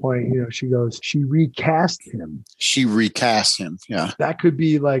at one point, she goes, she recast him. She recast him. Yeah. That could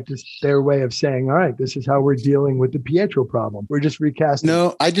be like just their way of saying, all right, this is how we're dealing with the Pietro problem. We're just recasting.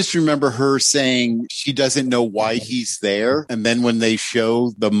 No, I just remember her saying she doesn't know why he's there. And then when they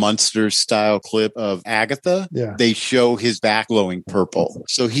show the Munster style clip of Agatha, they show his back glowing purple.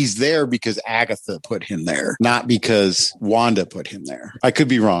 So he's there because Agatha put him there, not because Wanda put him there. I could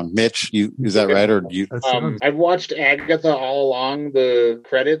be wrong. Mitch, is that right? Or you? I've watched Agatha all along the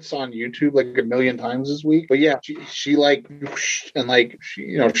credits on YouTube like a million times this week. But yeah, she like, and like,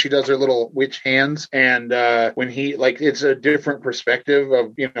 she does her little witch hands. And when he, like, it's a different perspective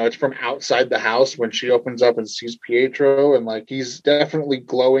of, it's from outside the house when she opens up and sees Pietro, and like, he's definitely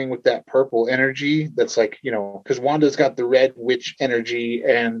glowing with that purple energy. That's like, because Wanda's got the red witch energy,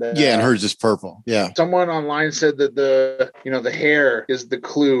 and and hers is purple. Yeah. Someone online said that the hair is the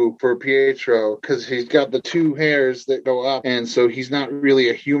clue for Pietro, because he's got the two hairs that go up, and so he's not really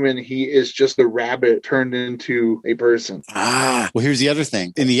a human. He is just a rabbit turned into a person. Well, here's the other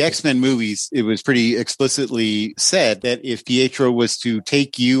thing. In the X-Men movies, it was pretty explicitly said that if Pietro was to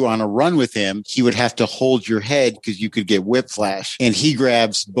take you on a run with him, he would have to hold your head because you could get whiplash. And he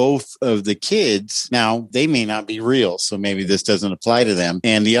grabs both of the kids. Now, they may not be real, so maybe this doesn't apply to them.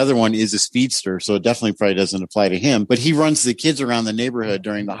 And the other one is a speedster, so it definitely probably doesn't apply to him. But he runs the kids around the neighborhood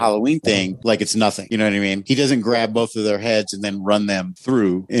during the Halloween thing like it's nothing. You know what I mean? He doesn't grab both of their heads and then run them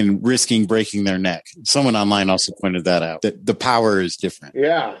through and risking breaking their neck. Someone online also pointed that out, that the power is different.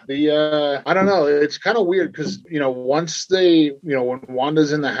 Yeah. I don't know. It's kind of weird because, once they, when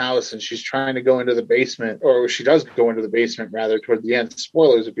Wanda's in the house and she's trying to go into the basement, or she does go into the basement rather toward the end.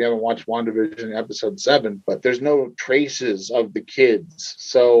 Spoilers if you haven't watched WandaVision episode 7, but there's no traces of the kids.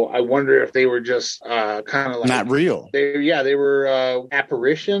 So I wonder if they were just kind of like not real. They were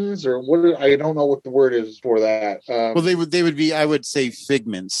apparitions, or what? I don't know what the word is for that. Well, they would be, I would say,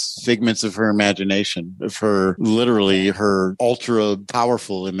 figments of her imagination, of her ultra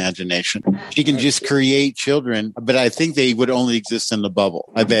powerful imagination. She can just create children, but I think they would only exist in the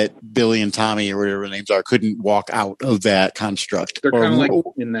bubble. I bet Billy and Tommy, or whatever their names are, couldn't walk out of that construct. They're kind of like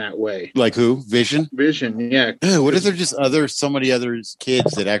in that way. Like who? Vision? Vision, yeah. What if they're just so many other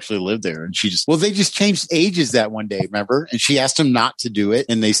kids that actually live there? And they just changed ages that one day, remember? And she asked them not to do it,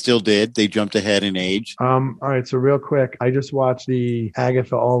 and they still did. They jumped ahead in age. All right, so real quick, I just watched the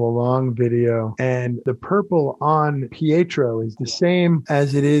Agatha All Along video, and the purple on Pietro is the same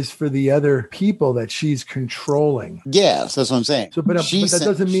as it is for the other people that she's controlling. Yes, that's what I'm saying. So, but that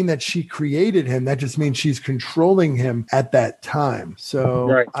doesn't mean that she created him. That just means she's controlling him at that time. So,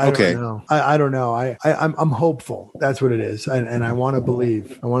 right. I don't know. I don't know. I'm hopeful hopeful. That's what it is. And I want to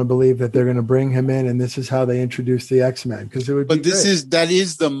believe. I want to believe that they're going to bring him in, and this is how they introduce the X-Men, because it would be that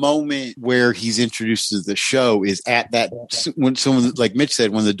is the moment where he's introduced to the show, is at that when someone, like Mitch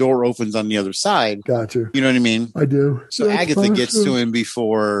said, when the door opens on the other side. Gotcha. You know what I mean? I do. So Agatha gets to him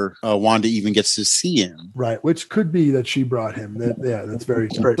before Wanda even gets to see him. Right, which could be that she brought him. That's very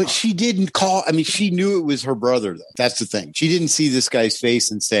But she didn't call. I mean, she knew it was her brother, though. That's the thing. She didn't see this guy's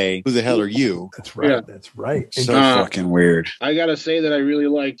face and say, "Who the hell are you?" That's right. Yeah. That's right. So fucking weird. I gotta say that I really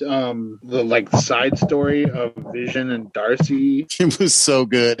liked the side story of Vision and Darcy. It was so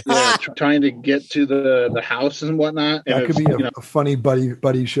good. Yeah, trying to get to the house and whatnot. That and could be a funny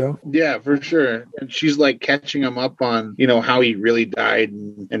buddy show. Yeah, for sure. And she's like catching him up on, how he really died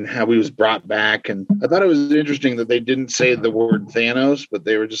and how he was brought back. And I thought it was interesting that they didn't say the word Thanos, but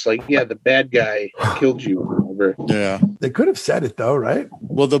they were just like, yeah, the bad guy killed you. Yeah. They could have said it though, right?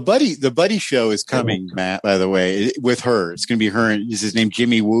 Well, the buddy show is coming, Matt, by the way, with her. It's going to be her. Is his name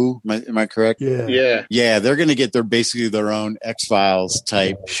Jimmy Woo? Am I correct? Yeah. Yeah. They're going to get basically their own X-Files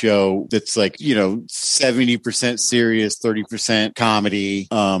type show. That's like, 70% serious, 30% comedy.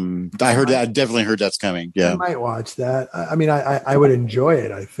 I definitely heard that's coming. Yeah. I might watch that. I mean, I would enjoy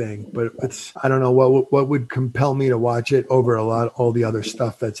it, I think, but I don't know what would compel me to watch it over all the other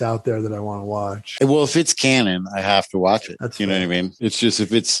stuff that's out there that I want to watch. Well, if it's canon, I have to watch it. That's what I mean? It's just,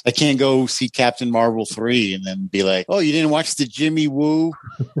 I can't go see Captain Marvel 3 and then be like, oh, you didn't watch the Jimmy Woo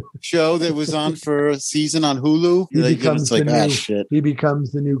show that was on for a season on Hulu? Shit. He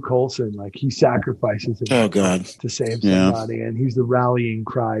becomes the new Coulson. Like, he sacrifices himself to save somebody, and he's the rallying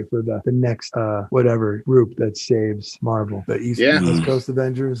cry for the next whatever group that saves Marvel. The East Coast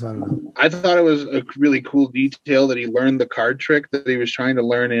Avengers. I don't know. I thought it was a really cool detail that he learned the card trick that he was trying to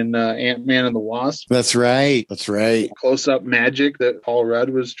learn in Ant-Man and the Wasp. That's right. Close-up magic that Paul Rudd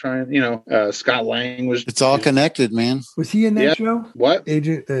was trying, Scott Lang was. It's all connected, man. Was he in that show? What?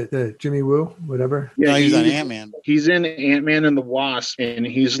 Agent Jimmy Woo, whatever? Yeah, no, he's on Ant-Man. He's in Ant-Man and the Wasp, and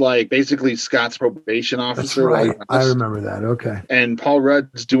he's like basically Scott's probation officer. That's right. I remember that. Okay. And Paul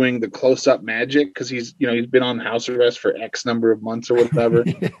Rudd's doing the close-up magic because he's been on house arrest for X number of months or whatever.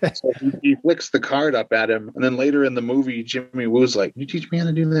 So he flicks the card up at him, and then later in the movie, Jimmy Woo's like, "You teach me how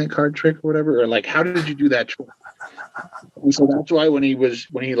to do that card trick or whatever," or like, "How did you do that trick?" And so that's why when he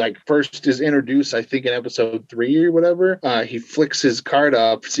first is introduced, I think in episode 3 or whatever, he flicks his card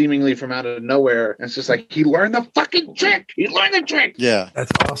up seemingly from out of nowhere. And it's just like, he learned the fucking trick. He learned the trick. Yeah.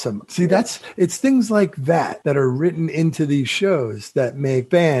 That's awesome. See, it's things like that are written into these shows that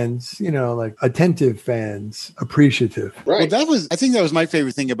make fans, like attentive fans, appreciative. Right. Well, I think that was my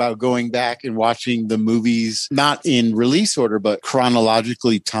favorite thing about going back and watching the movies, not in release order, but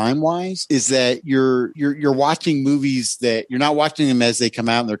chronologically time-wise, is that you're watching movies that you're not watching them as they come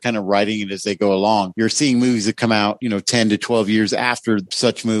out and they're kind of writing it as they go along. You're seeing movies that come out, 10 to 12 years after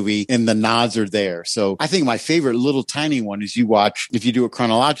such movie, and the nods are there. So I think my favorite little tiny one is if you do it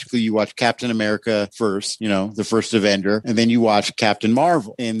chronologically, you watch Captain America first, the first Avenger, and then you watch Captain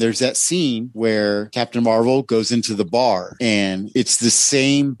Marvel. And there's that scene where Captain Marvel goes into the bar, and it's the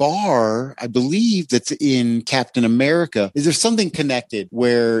same bar, I believe, that's in Captain America. Is there something connected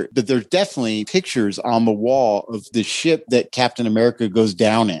but there's definitely pictures on the wall of the ship that Captain America goes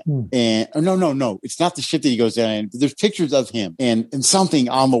down in. And no, it's not the ship that he goes down in, but there's pictures of him and something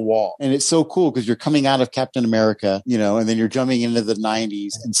on the wall. And it's so cool because you're coming out of Captain America, and then you're jumping into the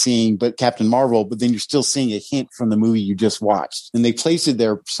 90s and seeing Captain Marvel, but then you're still seeing a hint from the movie you just watched. And they placed it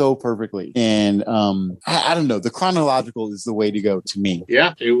there so perfectly. And I don't know, the chronological is the way to go to me.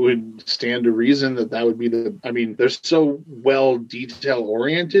 Yeah, it would stand to reason that would be they're so well detail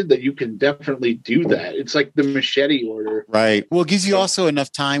oriented that you can definitely do that. It's like the machete order. Right. Well, it gives you also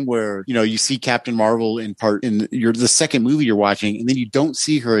enough time where, you see Captain Marvel in the second movie you're watching, and then you don't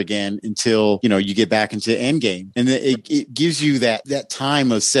see her again until, you get back into Endgame. And it gives you that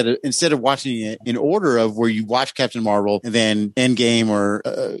time of instead of watching it in order of where you watch Captain Marvel and then Endgame or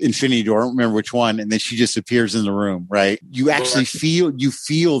Infinity War, I don't remember which one, and then she just appears in the room, right? You actually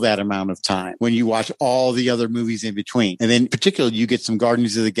feel that amount of time when you watch all the other movies in between. And then particularly you get some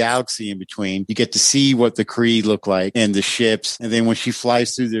Guardians of the Galaxy in between. You get to see what the Kree look like and the ships. And then when she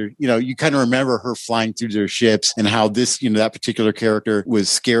flies through their, you kind of remember her flying through their ships and how this, that particular character was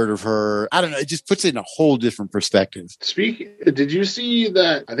scared of her. I don't know. It just puts it in a whole different perspective. Did you see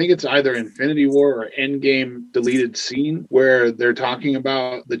that? I think it's either Infinity War or Endgame deleted scene where they're talking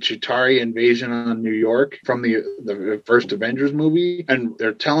about the Chitauri invasion on New York from the first Avengers movie. And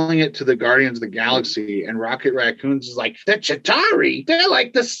they're telling it to the Guardians of the Galaxy, and Rocket Raccoons is like, the Chitauri, they're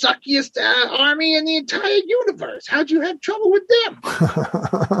like the suckiest army in the entire universe. Monsterverse. How'd you have trouble with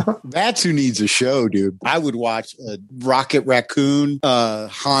them? That's who needs a show, dude. I would watch a Rocket Raccoon,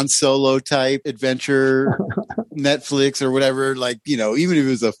 Han Solo type adventure, Netflix or whatever. Like, you know, even if it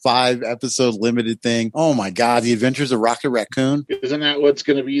was a 5-episode limited thing. Oh my God, The Adventures of Rocket Raccoon. Isn't that what's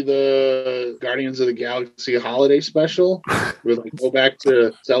going to be the Guardians of the Galaxy holiday special? Where they go back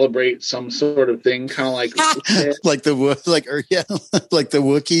to celebrate some sort of thing, kind of like like the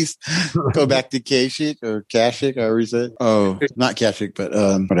Wookiees go back to Kashyyyk or Kashyyyk, however you say it. Oh, not Kashyyyk, but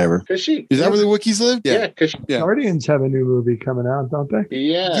whatever. Kashyyyk. Is that where the Wookiees live? Yeah, Kashyyyk. Yeah. Guardians have a new movie coming out, don't they?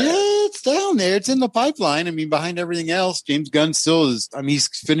 Yeah. Yeah, it's down there. It's in the pipeline. I mean, behind everything else, James Gunn still is. I mean, he's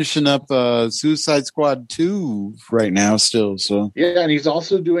finishing up Suicide Squad 2 right now still. So yeah, and he's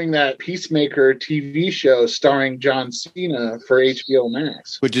also doing that Peacemaker TV show starring John Cena for HBO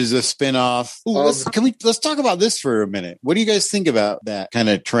Max, which is a spinoff. Ooh, let's talk about this for a minute. What do you guys think about that kind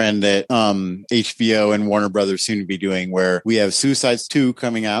of trend that HBO and Warner Brothers seem to be doing, where we have Suicide 2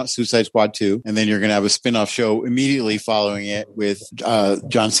 coming out, Suicide Squad 2, and then you're going to have a spinoff show immediately following it with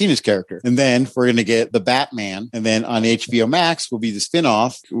John Cena's character, and then we're going to get the Batman, and then on HBO Max will be the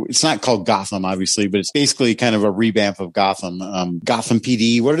spinoff. It's not called Gotham, obviously, but it's basically kind of a revamp of Gotham. Gotham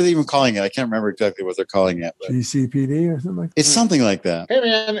PD. What are they even calling it? I can't remember exactly what they're calling it. GCPD or something like that. It's something like that. Hey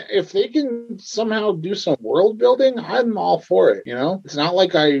man, if they can somehow do some world building, I'm all for it. You know, it's not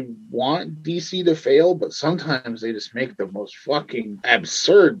like I want DC to fail, but sometimes they just make the most fucking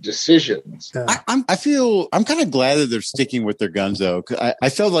absurd decisions. Yeah. I'm kind of glad that they're sticking with their guns though. I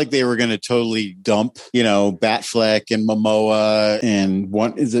felt like they were going to totally dump, you know, Batfleck and Momoa and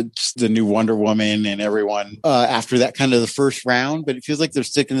the new Wonder Woman and everyone after that kind of the first round. But it feels like they're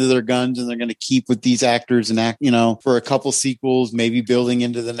sticking to their guns and they're going to keep with these actors and act, you know, for a couple sequels, maybe building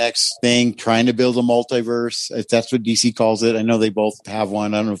into the next thing, trying to build a multiverse, if that's what DC calls it. I know they both have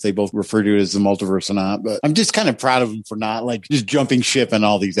one. I don't know if they both refer to it as the multiverse or not, but I'm just kind of proud of them for not like just jumping ship on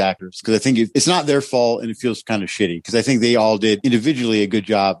all these actors, because I think it's not their fault and it feels kind of shitty because I think they all did individually a good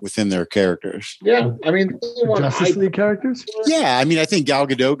job within their characters. Yeah, I mean, Justice League characters. Yeah, I mean, I think Gal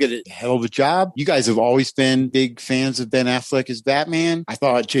Gadot did a hell of a job. You guys have always been big fans of Ben Affleck as Batman. I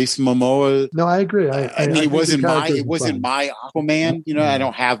thought Jason Momoa. No, I agree. I mean, it wasn't my Aquaman. You know, I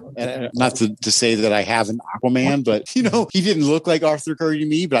don't have not to say that I have an Aquaman, but you know, he didn't look like Arthur Curry to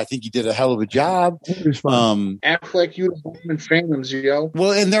me, but I think he did a hell of a job. Affleck, Uniform, and Phantoms, yo.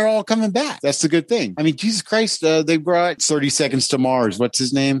 Well, and they're all coming back. That's the good thing. I mean, Jesus Christ, they brought 30 Seconds to Mars. What's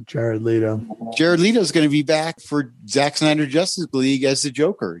his name? Jared Leto. Jared Leto's going to be back for Zack Snyder Justice League as the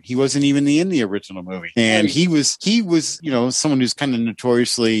Joker. He wasn't even in the original movie, and he was, you know, someone who's kind of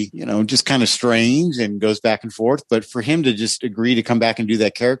notoriously, you know, just kind of strange and goes back and forth. But for him to just agree to come back and do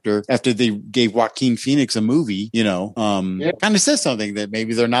that character after they gave Joaquin Phoenix a movie, you know, kind of says something that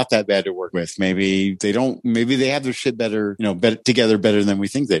maybe they're not that bad to work with. Maybe they don't. Maybe they have their shit better, you know, together better than we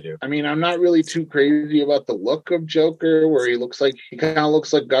think they do. I mean, I'm not really too crazy about the look of Joker, where he kind of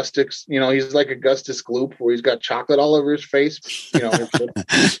looks like Gustus. You know, he's like Augustus Gloop, where he's got chocolate all over his face. You know,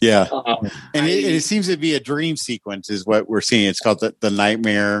 yeah. And it seems to be a dream sequence, is what we're seeing. It's called the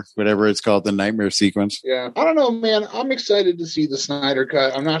nightmare, whatever it's called, the nightmare sequence. Yeah, I don't know, man. I'm excited to see the Snyder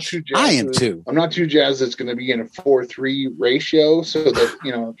Cut. I'm not too jazzed. I am too. I'm not too jazzed. It's going to be in a 4:3 ratio, so that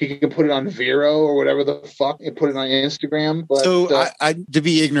you know he can put it on Vero or whatever the fuck and put it on Instagram. But, so, to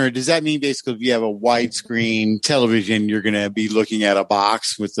be ignorant, does that mean basically if you have a widescreen television, you're going to be looking at a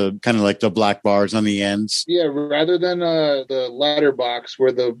box with the kind of like the black bars on the ends? Yeah, rather than the letter box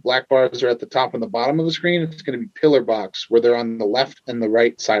where the black bars are at the top and the bottom of the screen, it's going to be pillar box where they're on the left and the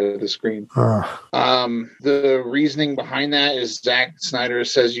right side of the screen. The reasoning behind that is Zack Snyder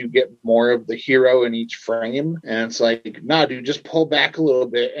says you get more of the hero in each frame, and it's like, nah, dude, just pull back a little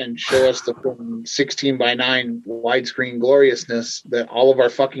bit and show us the 16:9 widescreen gloriousness that all of our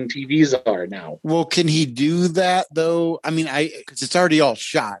fucking TVs are now. Well, can he do that though? I mean, because it's already all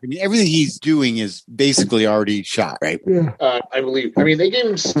shot. I mean, everything he's doing is basically already shot, right? Yeah. I believe. I mean, they gave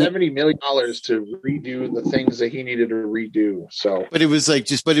him $70 million to redo the things that he needed to redo. So, but it was like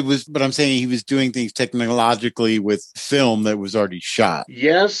but I'm saying he was doing things technologically with film that was already shot.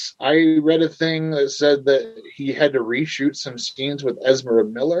 Yes, I read a thing that said that he had to reshoot some scenes with Ezra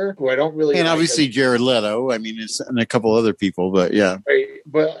Miller, who I don't really. And obviously Jared Leto. I mean, and a couple other people, but yeah.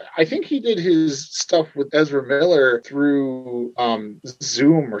 but I think he did his stuff with Ezra Miller through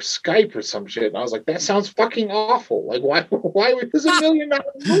Zoom or Skype or some shit. And I was like, that sounds fucking awful. Like, why would this $1 million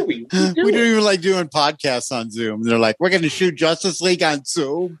movie? We don't even like doing podcasts on Zoom. They're like, we're going to shoot Justice League on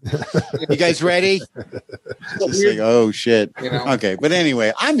Zoom. You guys ready? Just like, oh shit. You know? Okay, but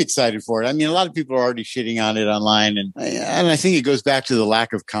anyway, I'm excited for it. I mean, a lot of people are already shitting on it online, and I think it goes back to the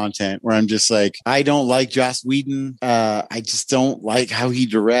lack of content. Where I'm just like, I don't like Joss Whedon. I just don't like how he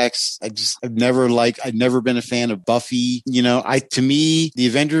directs. I've never been a fan of Buffy. You know, to me, the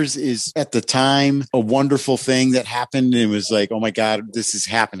Avengers is at the time a wonderful thing that happened. And it was like, oh my god, this is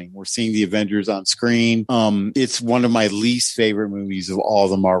happening. We're seeing the Avengers on screen. It's one of my least favorite movies of all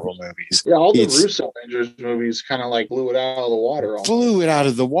the Marvel movies. Yeah, all the Russo Avengers movies kind of like blew it out of the water. Blew it out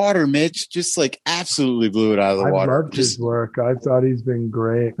of the water, Mitch. Just like absolutely blew it out of the water. I loved his work. I thought he's been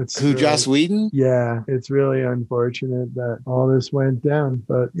great. Joss Whedon? Yeah, it's really unfortunate that all this went down.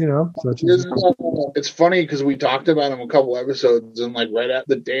 But you know, it's funny because we talked about him a couple episodes, and like right at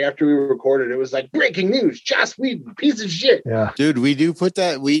the day after we recorded, it was like breaking news: Joss Whedon, piece of shit. Yeah, dude, we do put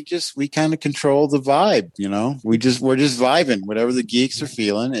that. We kind of control the vibe. You know, we're just vibing. Whatever the geeks are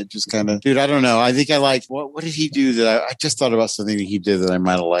feeling, it just kind of. Dude, I don't know. I think I liked what did he do that I just thought about something that he did that I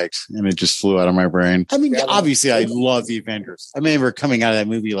might have liked, and it just flew out of my brain. I mean, obviously, I love the Avengers. I remember coming out of that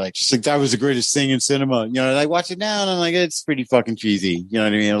movie like, just like that was the greatest thing in cinema. You know, and I watch it now and I'm like, it's pretty fucking cheesy. You know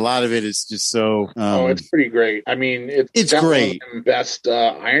what I mean? A lot of it is just so. It's pretty great. I mean, it's great. One of the best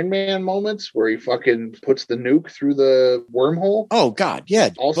Iron Man moments where he fucking puts the nuke through the wormhole. Oh God, yeah.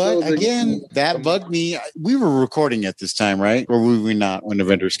 Also, but again, that bugged me. We were recording at this time, right? Or were we not when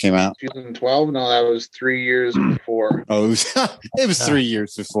Avengers came out? 2012? No, that was 3 years before. Oh, it was 3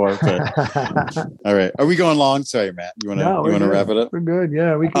 years before. But... All right, are we going long? Sorry, Matt. You want to wrap it up? We're good.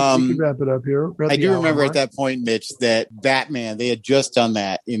 Yeah, we can wrap it up here. I do remember at that point, Mitch, that Batman, they had just done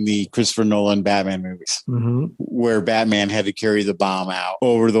that in the Christopher Nolan Batman movies, where Batman had to carry the bomb out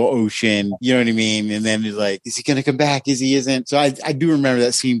over the ocean. You know what I mean? And then it's like, is he going to come back? Is he isn't? So I do remember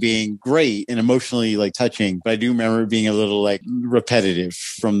that scene being great and emotionally like touching, but I do remember it being a little like repetitive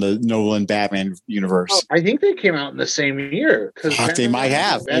from the Nolan Batman universe. Oh, I think they came out in the same year. They might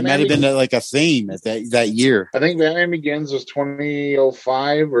have. It might have been like a theme at that year. I think Batman Begins was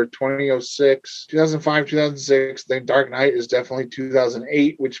 2005 or 2006. 2005, 2006. Then Dark Knight is definitely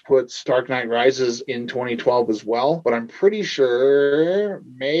 2008, which puts Dark Knight Rises in 2012 as well. But I'm pretty sure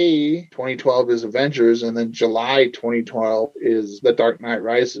May 2012 is Avengers, and then July 2012 is The Dark Knight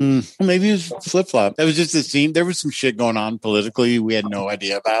Rises. Maybe it was flip-flop. That was just a scene. There was some shit going on politically we had no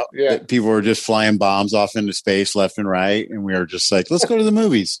idea about. Yeah. People were just flying bombs off into space left and right, and we were just like, let's go to the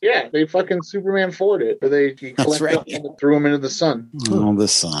movies. Yeah, they fucking Superman Ford it. Or they threw him into the sun. Oh, the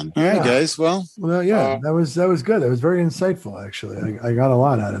sun. All right, guys. Well, yeah, that was good. That was very insightful, actually. I got a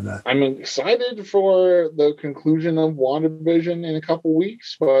lot out of that. I'm excited for the conclusion of WandaVision in a couple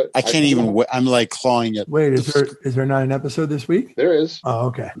weeks, but I can't even wait. I'm like clawing it. Wait, is there not an episode this week? There is. Oh,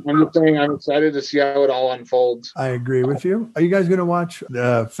 okay. I'm just saying I'm excited to see how it all unfolds. I agree with you. Are you guys going to watch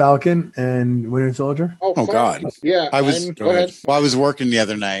Falcon and Winter Soldier? Oh God. Yeah. I was working the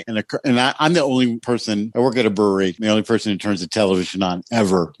other night, and I'm the only person. I work at a brewery. The only person who turns the television on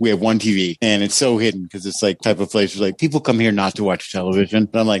ever. We have one TV, and it's so hidden because it's like type of place where like people come here not to watch television.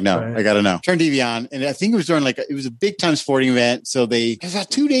 But I'm like, no, right. I gotta know. Turn TV on, and I think it was during it was a big time sporting event. So about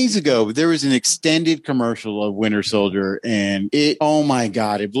 2 days ago, there was an extended commercial of Winter Soldier, and oh my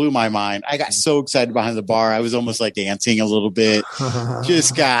God, it blew my mind. I got so excited behind the bar. I was almost like dancing a little bit.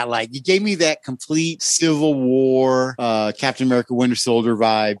 Just got you gave me that complete Civil War, Captain America Winter Soldier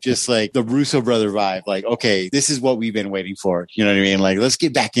vibe, just like the Russo brother vibe. Like, okay, this is what we've been waiting for. You know what I mean? Like, let's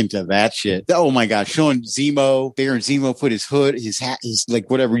get back into that shit. Oh my gosh, showing Zemo, Baron Zemo put his hood, his hat, his like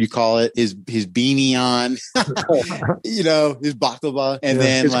whatever you call it, his beanie on, you know, his baklava, and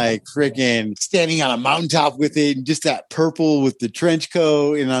then like freaking standing on a mountaintop with it, and just that purple with the trench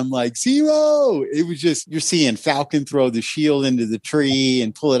coat, and I'm like, Zemo! It was just, you're seeing Falcon throw the shield into the tree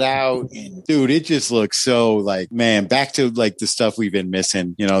and pull it out, and dude, it just looks so like, man, back to like the stuff we've been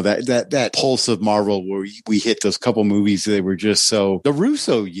missing, you know, that pulse of Marvel where we hit those couple movies that were just so, the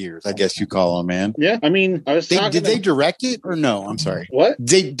Russo years, I guess you call them, man. Yeah, I mean, I was did they direct it or no? I'm sorry. What?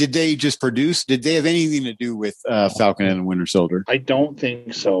 Did they just produce? Did they have anything to do with Falcon and Winter Soldier? I don't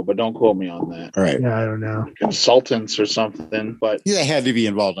think so, but don't quote me on that. All right. Yeah, I don't know. Consultants or something, but yeah, they had to be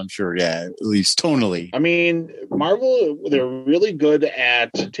involved, I'm sure. Yeah, at least tonally. I mean, Marvel, they're really good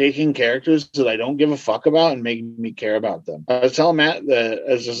at taking characters that I don't give a fuck about and making me care about them. I was telling Matt that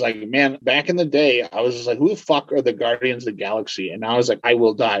I was just like, man, back in the day, I was just like, who the fuck are the Guardians of the Galaxy? And now I was like, I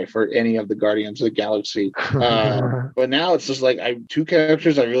will die for any of the Guardians of the Galaxy. But now it's just like two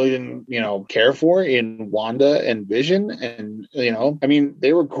characters I really didn't, care for in Wanda and Vision. And, I mean,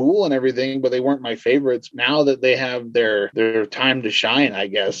 they were cool and everything, but they weren't my favorites. Now that they have their time to shine, I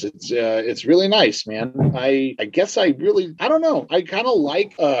guess it's really nice, man. I guess I don't know. I kind of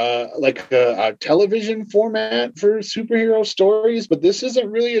like a television format for superhero stories, but this isn't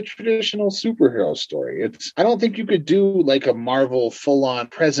really a traditional superhero story. I don't think you could do like a Marvel full-on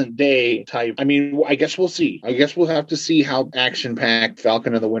present day type. I mean, I guess we'll see. I guess we'll have to see how action-packed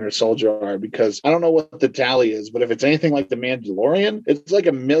Falcon and the Winter Soldier are, because I don't know what the tally is, but if it's anything like The Mandalorian, it's like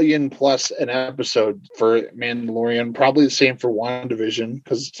 $1 million plus an episode for Mandalorian. Probably the same for WandaVision,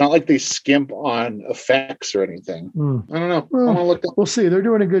 because it's not like they skimp on effects or anything. I don't know. Well, we'll see. They're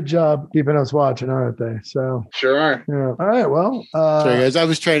doing a good job keeping us watching, aren't they? So sure are. Yeah. All right. Well, sorry guys. I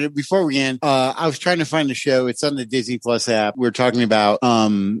was trying to find the show. It's on the Disney Plus app. We were talking about.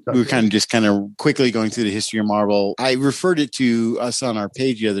 We were kind of quickly going through the history of Marvel. I referred it to us on our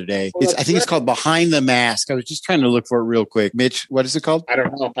page the other day. I think it's called Behind the Mask. I was just trying to look for it real quick. Mitch, what is it called? I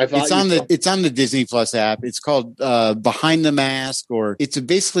don't know. It's on the Disney Plus app. It's called Behind the Mask, or it's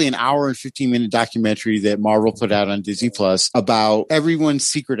basically an hour and 15-minute documentary that Marvel put out on Disney Plus about everyone's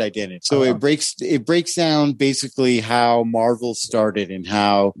secret identity. So it breaks down basically how Marvel started and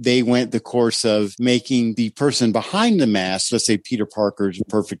how they went the course of making the person behind the mask, let's say Peter Parker is a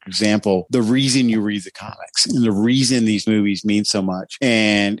perfect example, the reason you read the comics and the reason these movies mean so much.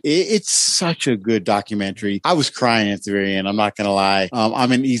 And it's such a good documentary. I was crying at the very end. I'm not going to lie.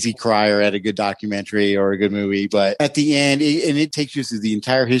 I'm an easy crier at a good documentary or a good movie, but at the end, it takes you through the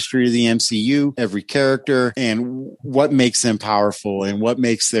entire history of the MCU, every character, and what makes them powerful and what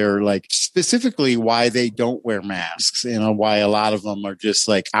makes their, like, specifically why they don't wear masks and why a lot of them are just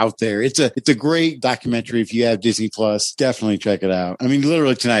like out there. It's a great documentary. If you have Disney Plus, definitely check it out. I mean,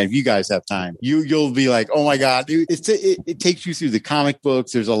 literally tonight, if you guys have time, you'll be like, oh my God, dude, it takes you through the comic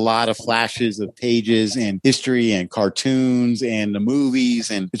books. There's a lot of flashes of pages and history and cartoons and the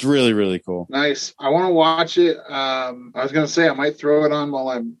movies, and it's really, really cool. Nice. I want to watch it. I was going to say I might throw it on while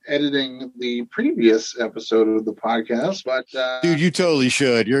I'm editing the previous episode of the podcast, but dude, you totally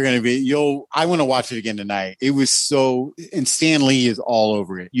should. I want to watch it again tonight. It was and Stan Lee is all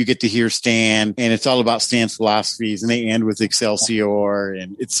over it. You get to hear Stan, and it's all about Stan's philosophies, and they end with Excelsior,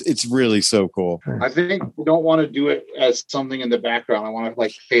 and it's really so cool. I think we don't want to do it as something in the background. I want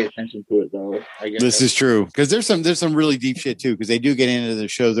to pay attention to it though. I guess this is true, because there's some really deep shit too, because they do get into the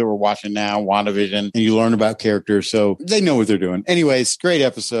shows that we're watching now, WandaVision, and you learn about characters, so they know what they're doing. Anyways, great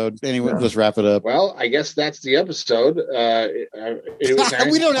episode. Anyway, let's wrap it up. Well, I guess that's the episode.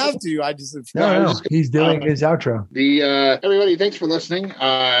 We don't have to. He's doing his outro. Everybody, thanks for listening.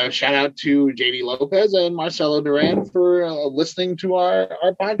 Shout out to JD Lopez and Marcelo Duran for listening to our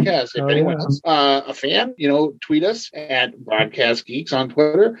podcast. If anyone's a fan, tweet us at Broadcast Geeks on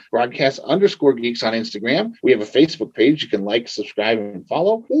Twitter, Broadcast_Geeks on Instagram. We have a Facebook page you can like, subscribe, and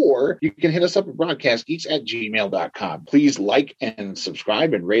follow, or you can hit us up at broadcastgeeks@gmail.com. Please like and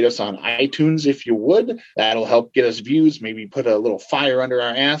subscribe and rate us on iTunes if you would. That'll help get us views, maybe put a little fire under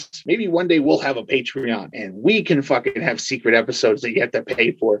our ass. Maybe one day we'll have a Patreon and we can fucking have secret episodes that you have to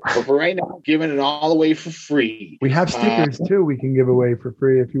pay for. But for right now, giving it all away for free. We have stickers too we can give away for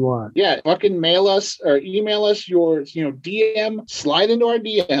free if you want. Yeah, fucking mail us or email us your, DM, slide into our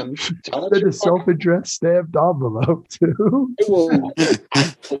DMs. Send a self-addressed stamped envelope too.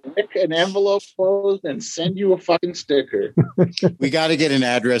 I will pick an envelope closed and send you a fucking sticker. We got to get an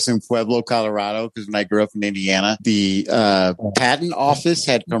address in Pueblo, Colorado, because when I grew up in Indiana, the patent office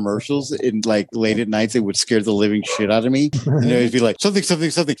had commercials in late at nights that would scare the living shit out of me. And it would be like something,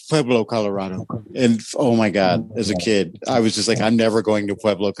 Pueblo, Colorado. And oh my God, as a kid, I was just like, I'm never going to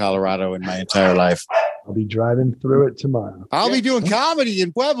Pueblo, Colorado in my entire life. I'll be driving through it tomorrow. I'll be doing comedy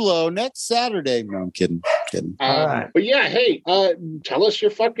in Pueblo next Saturday. No, I'm kidding. All right. But yeah, hey, tell us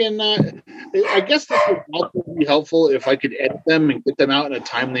your fucking. I guess this would also be helpful if I could edit them and get them out in a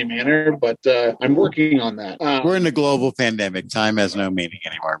timely manner. But I'm working on that. We're in a global pandemic. Time has no meaning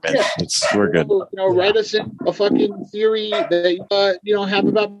anymore, man. Yeah. We're good. Write us in a fucking theory that have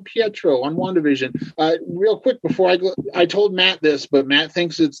about Pietro on WandaVision. Real quick before I go, I told Matt this, but Matt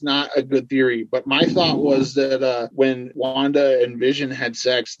thinks it's not a good theory. But my thought was that when Wanda and Vision had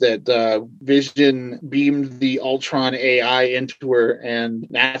sex, that Vision beamed the Ultron AI into her, and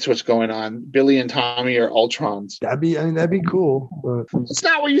that's what's going on. Billy and Tommy are Ultrons. That'd be cool. But it's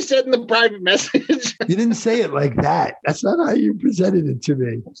not what you said in the private message. You didn't say it like that. That's not how you presented it to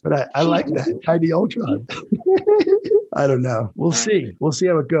me. But I like that tiny Ultron. I don't know. We'll see. We'll see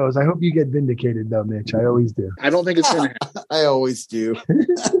how it goes. I hope you get vindicated, though, Mitch. I always do. I don't think it's going to happen. I always do.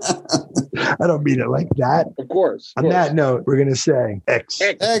 I don't mean it like that. Of course. On that note, we're going to say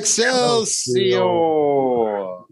Excelsior.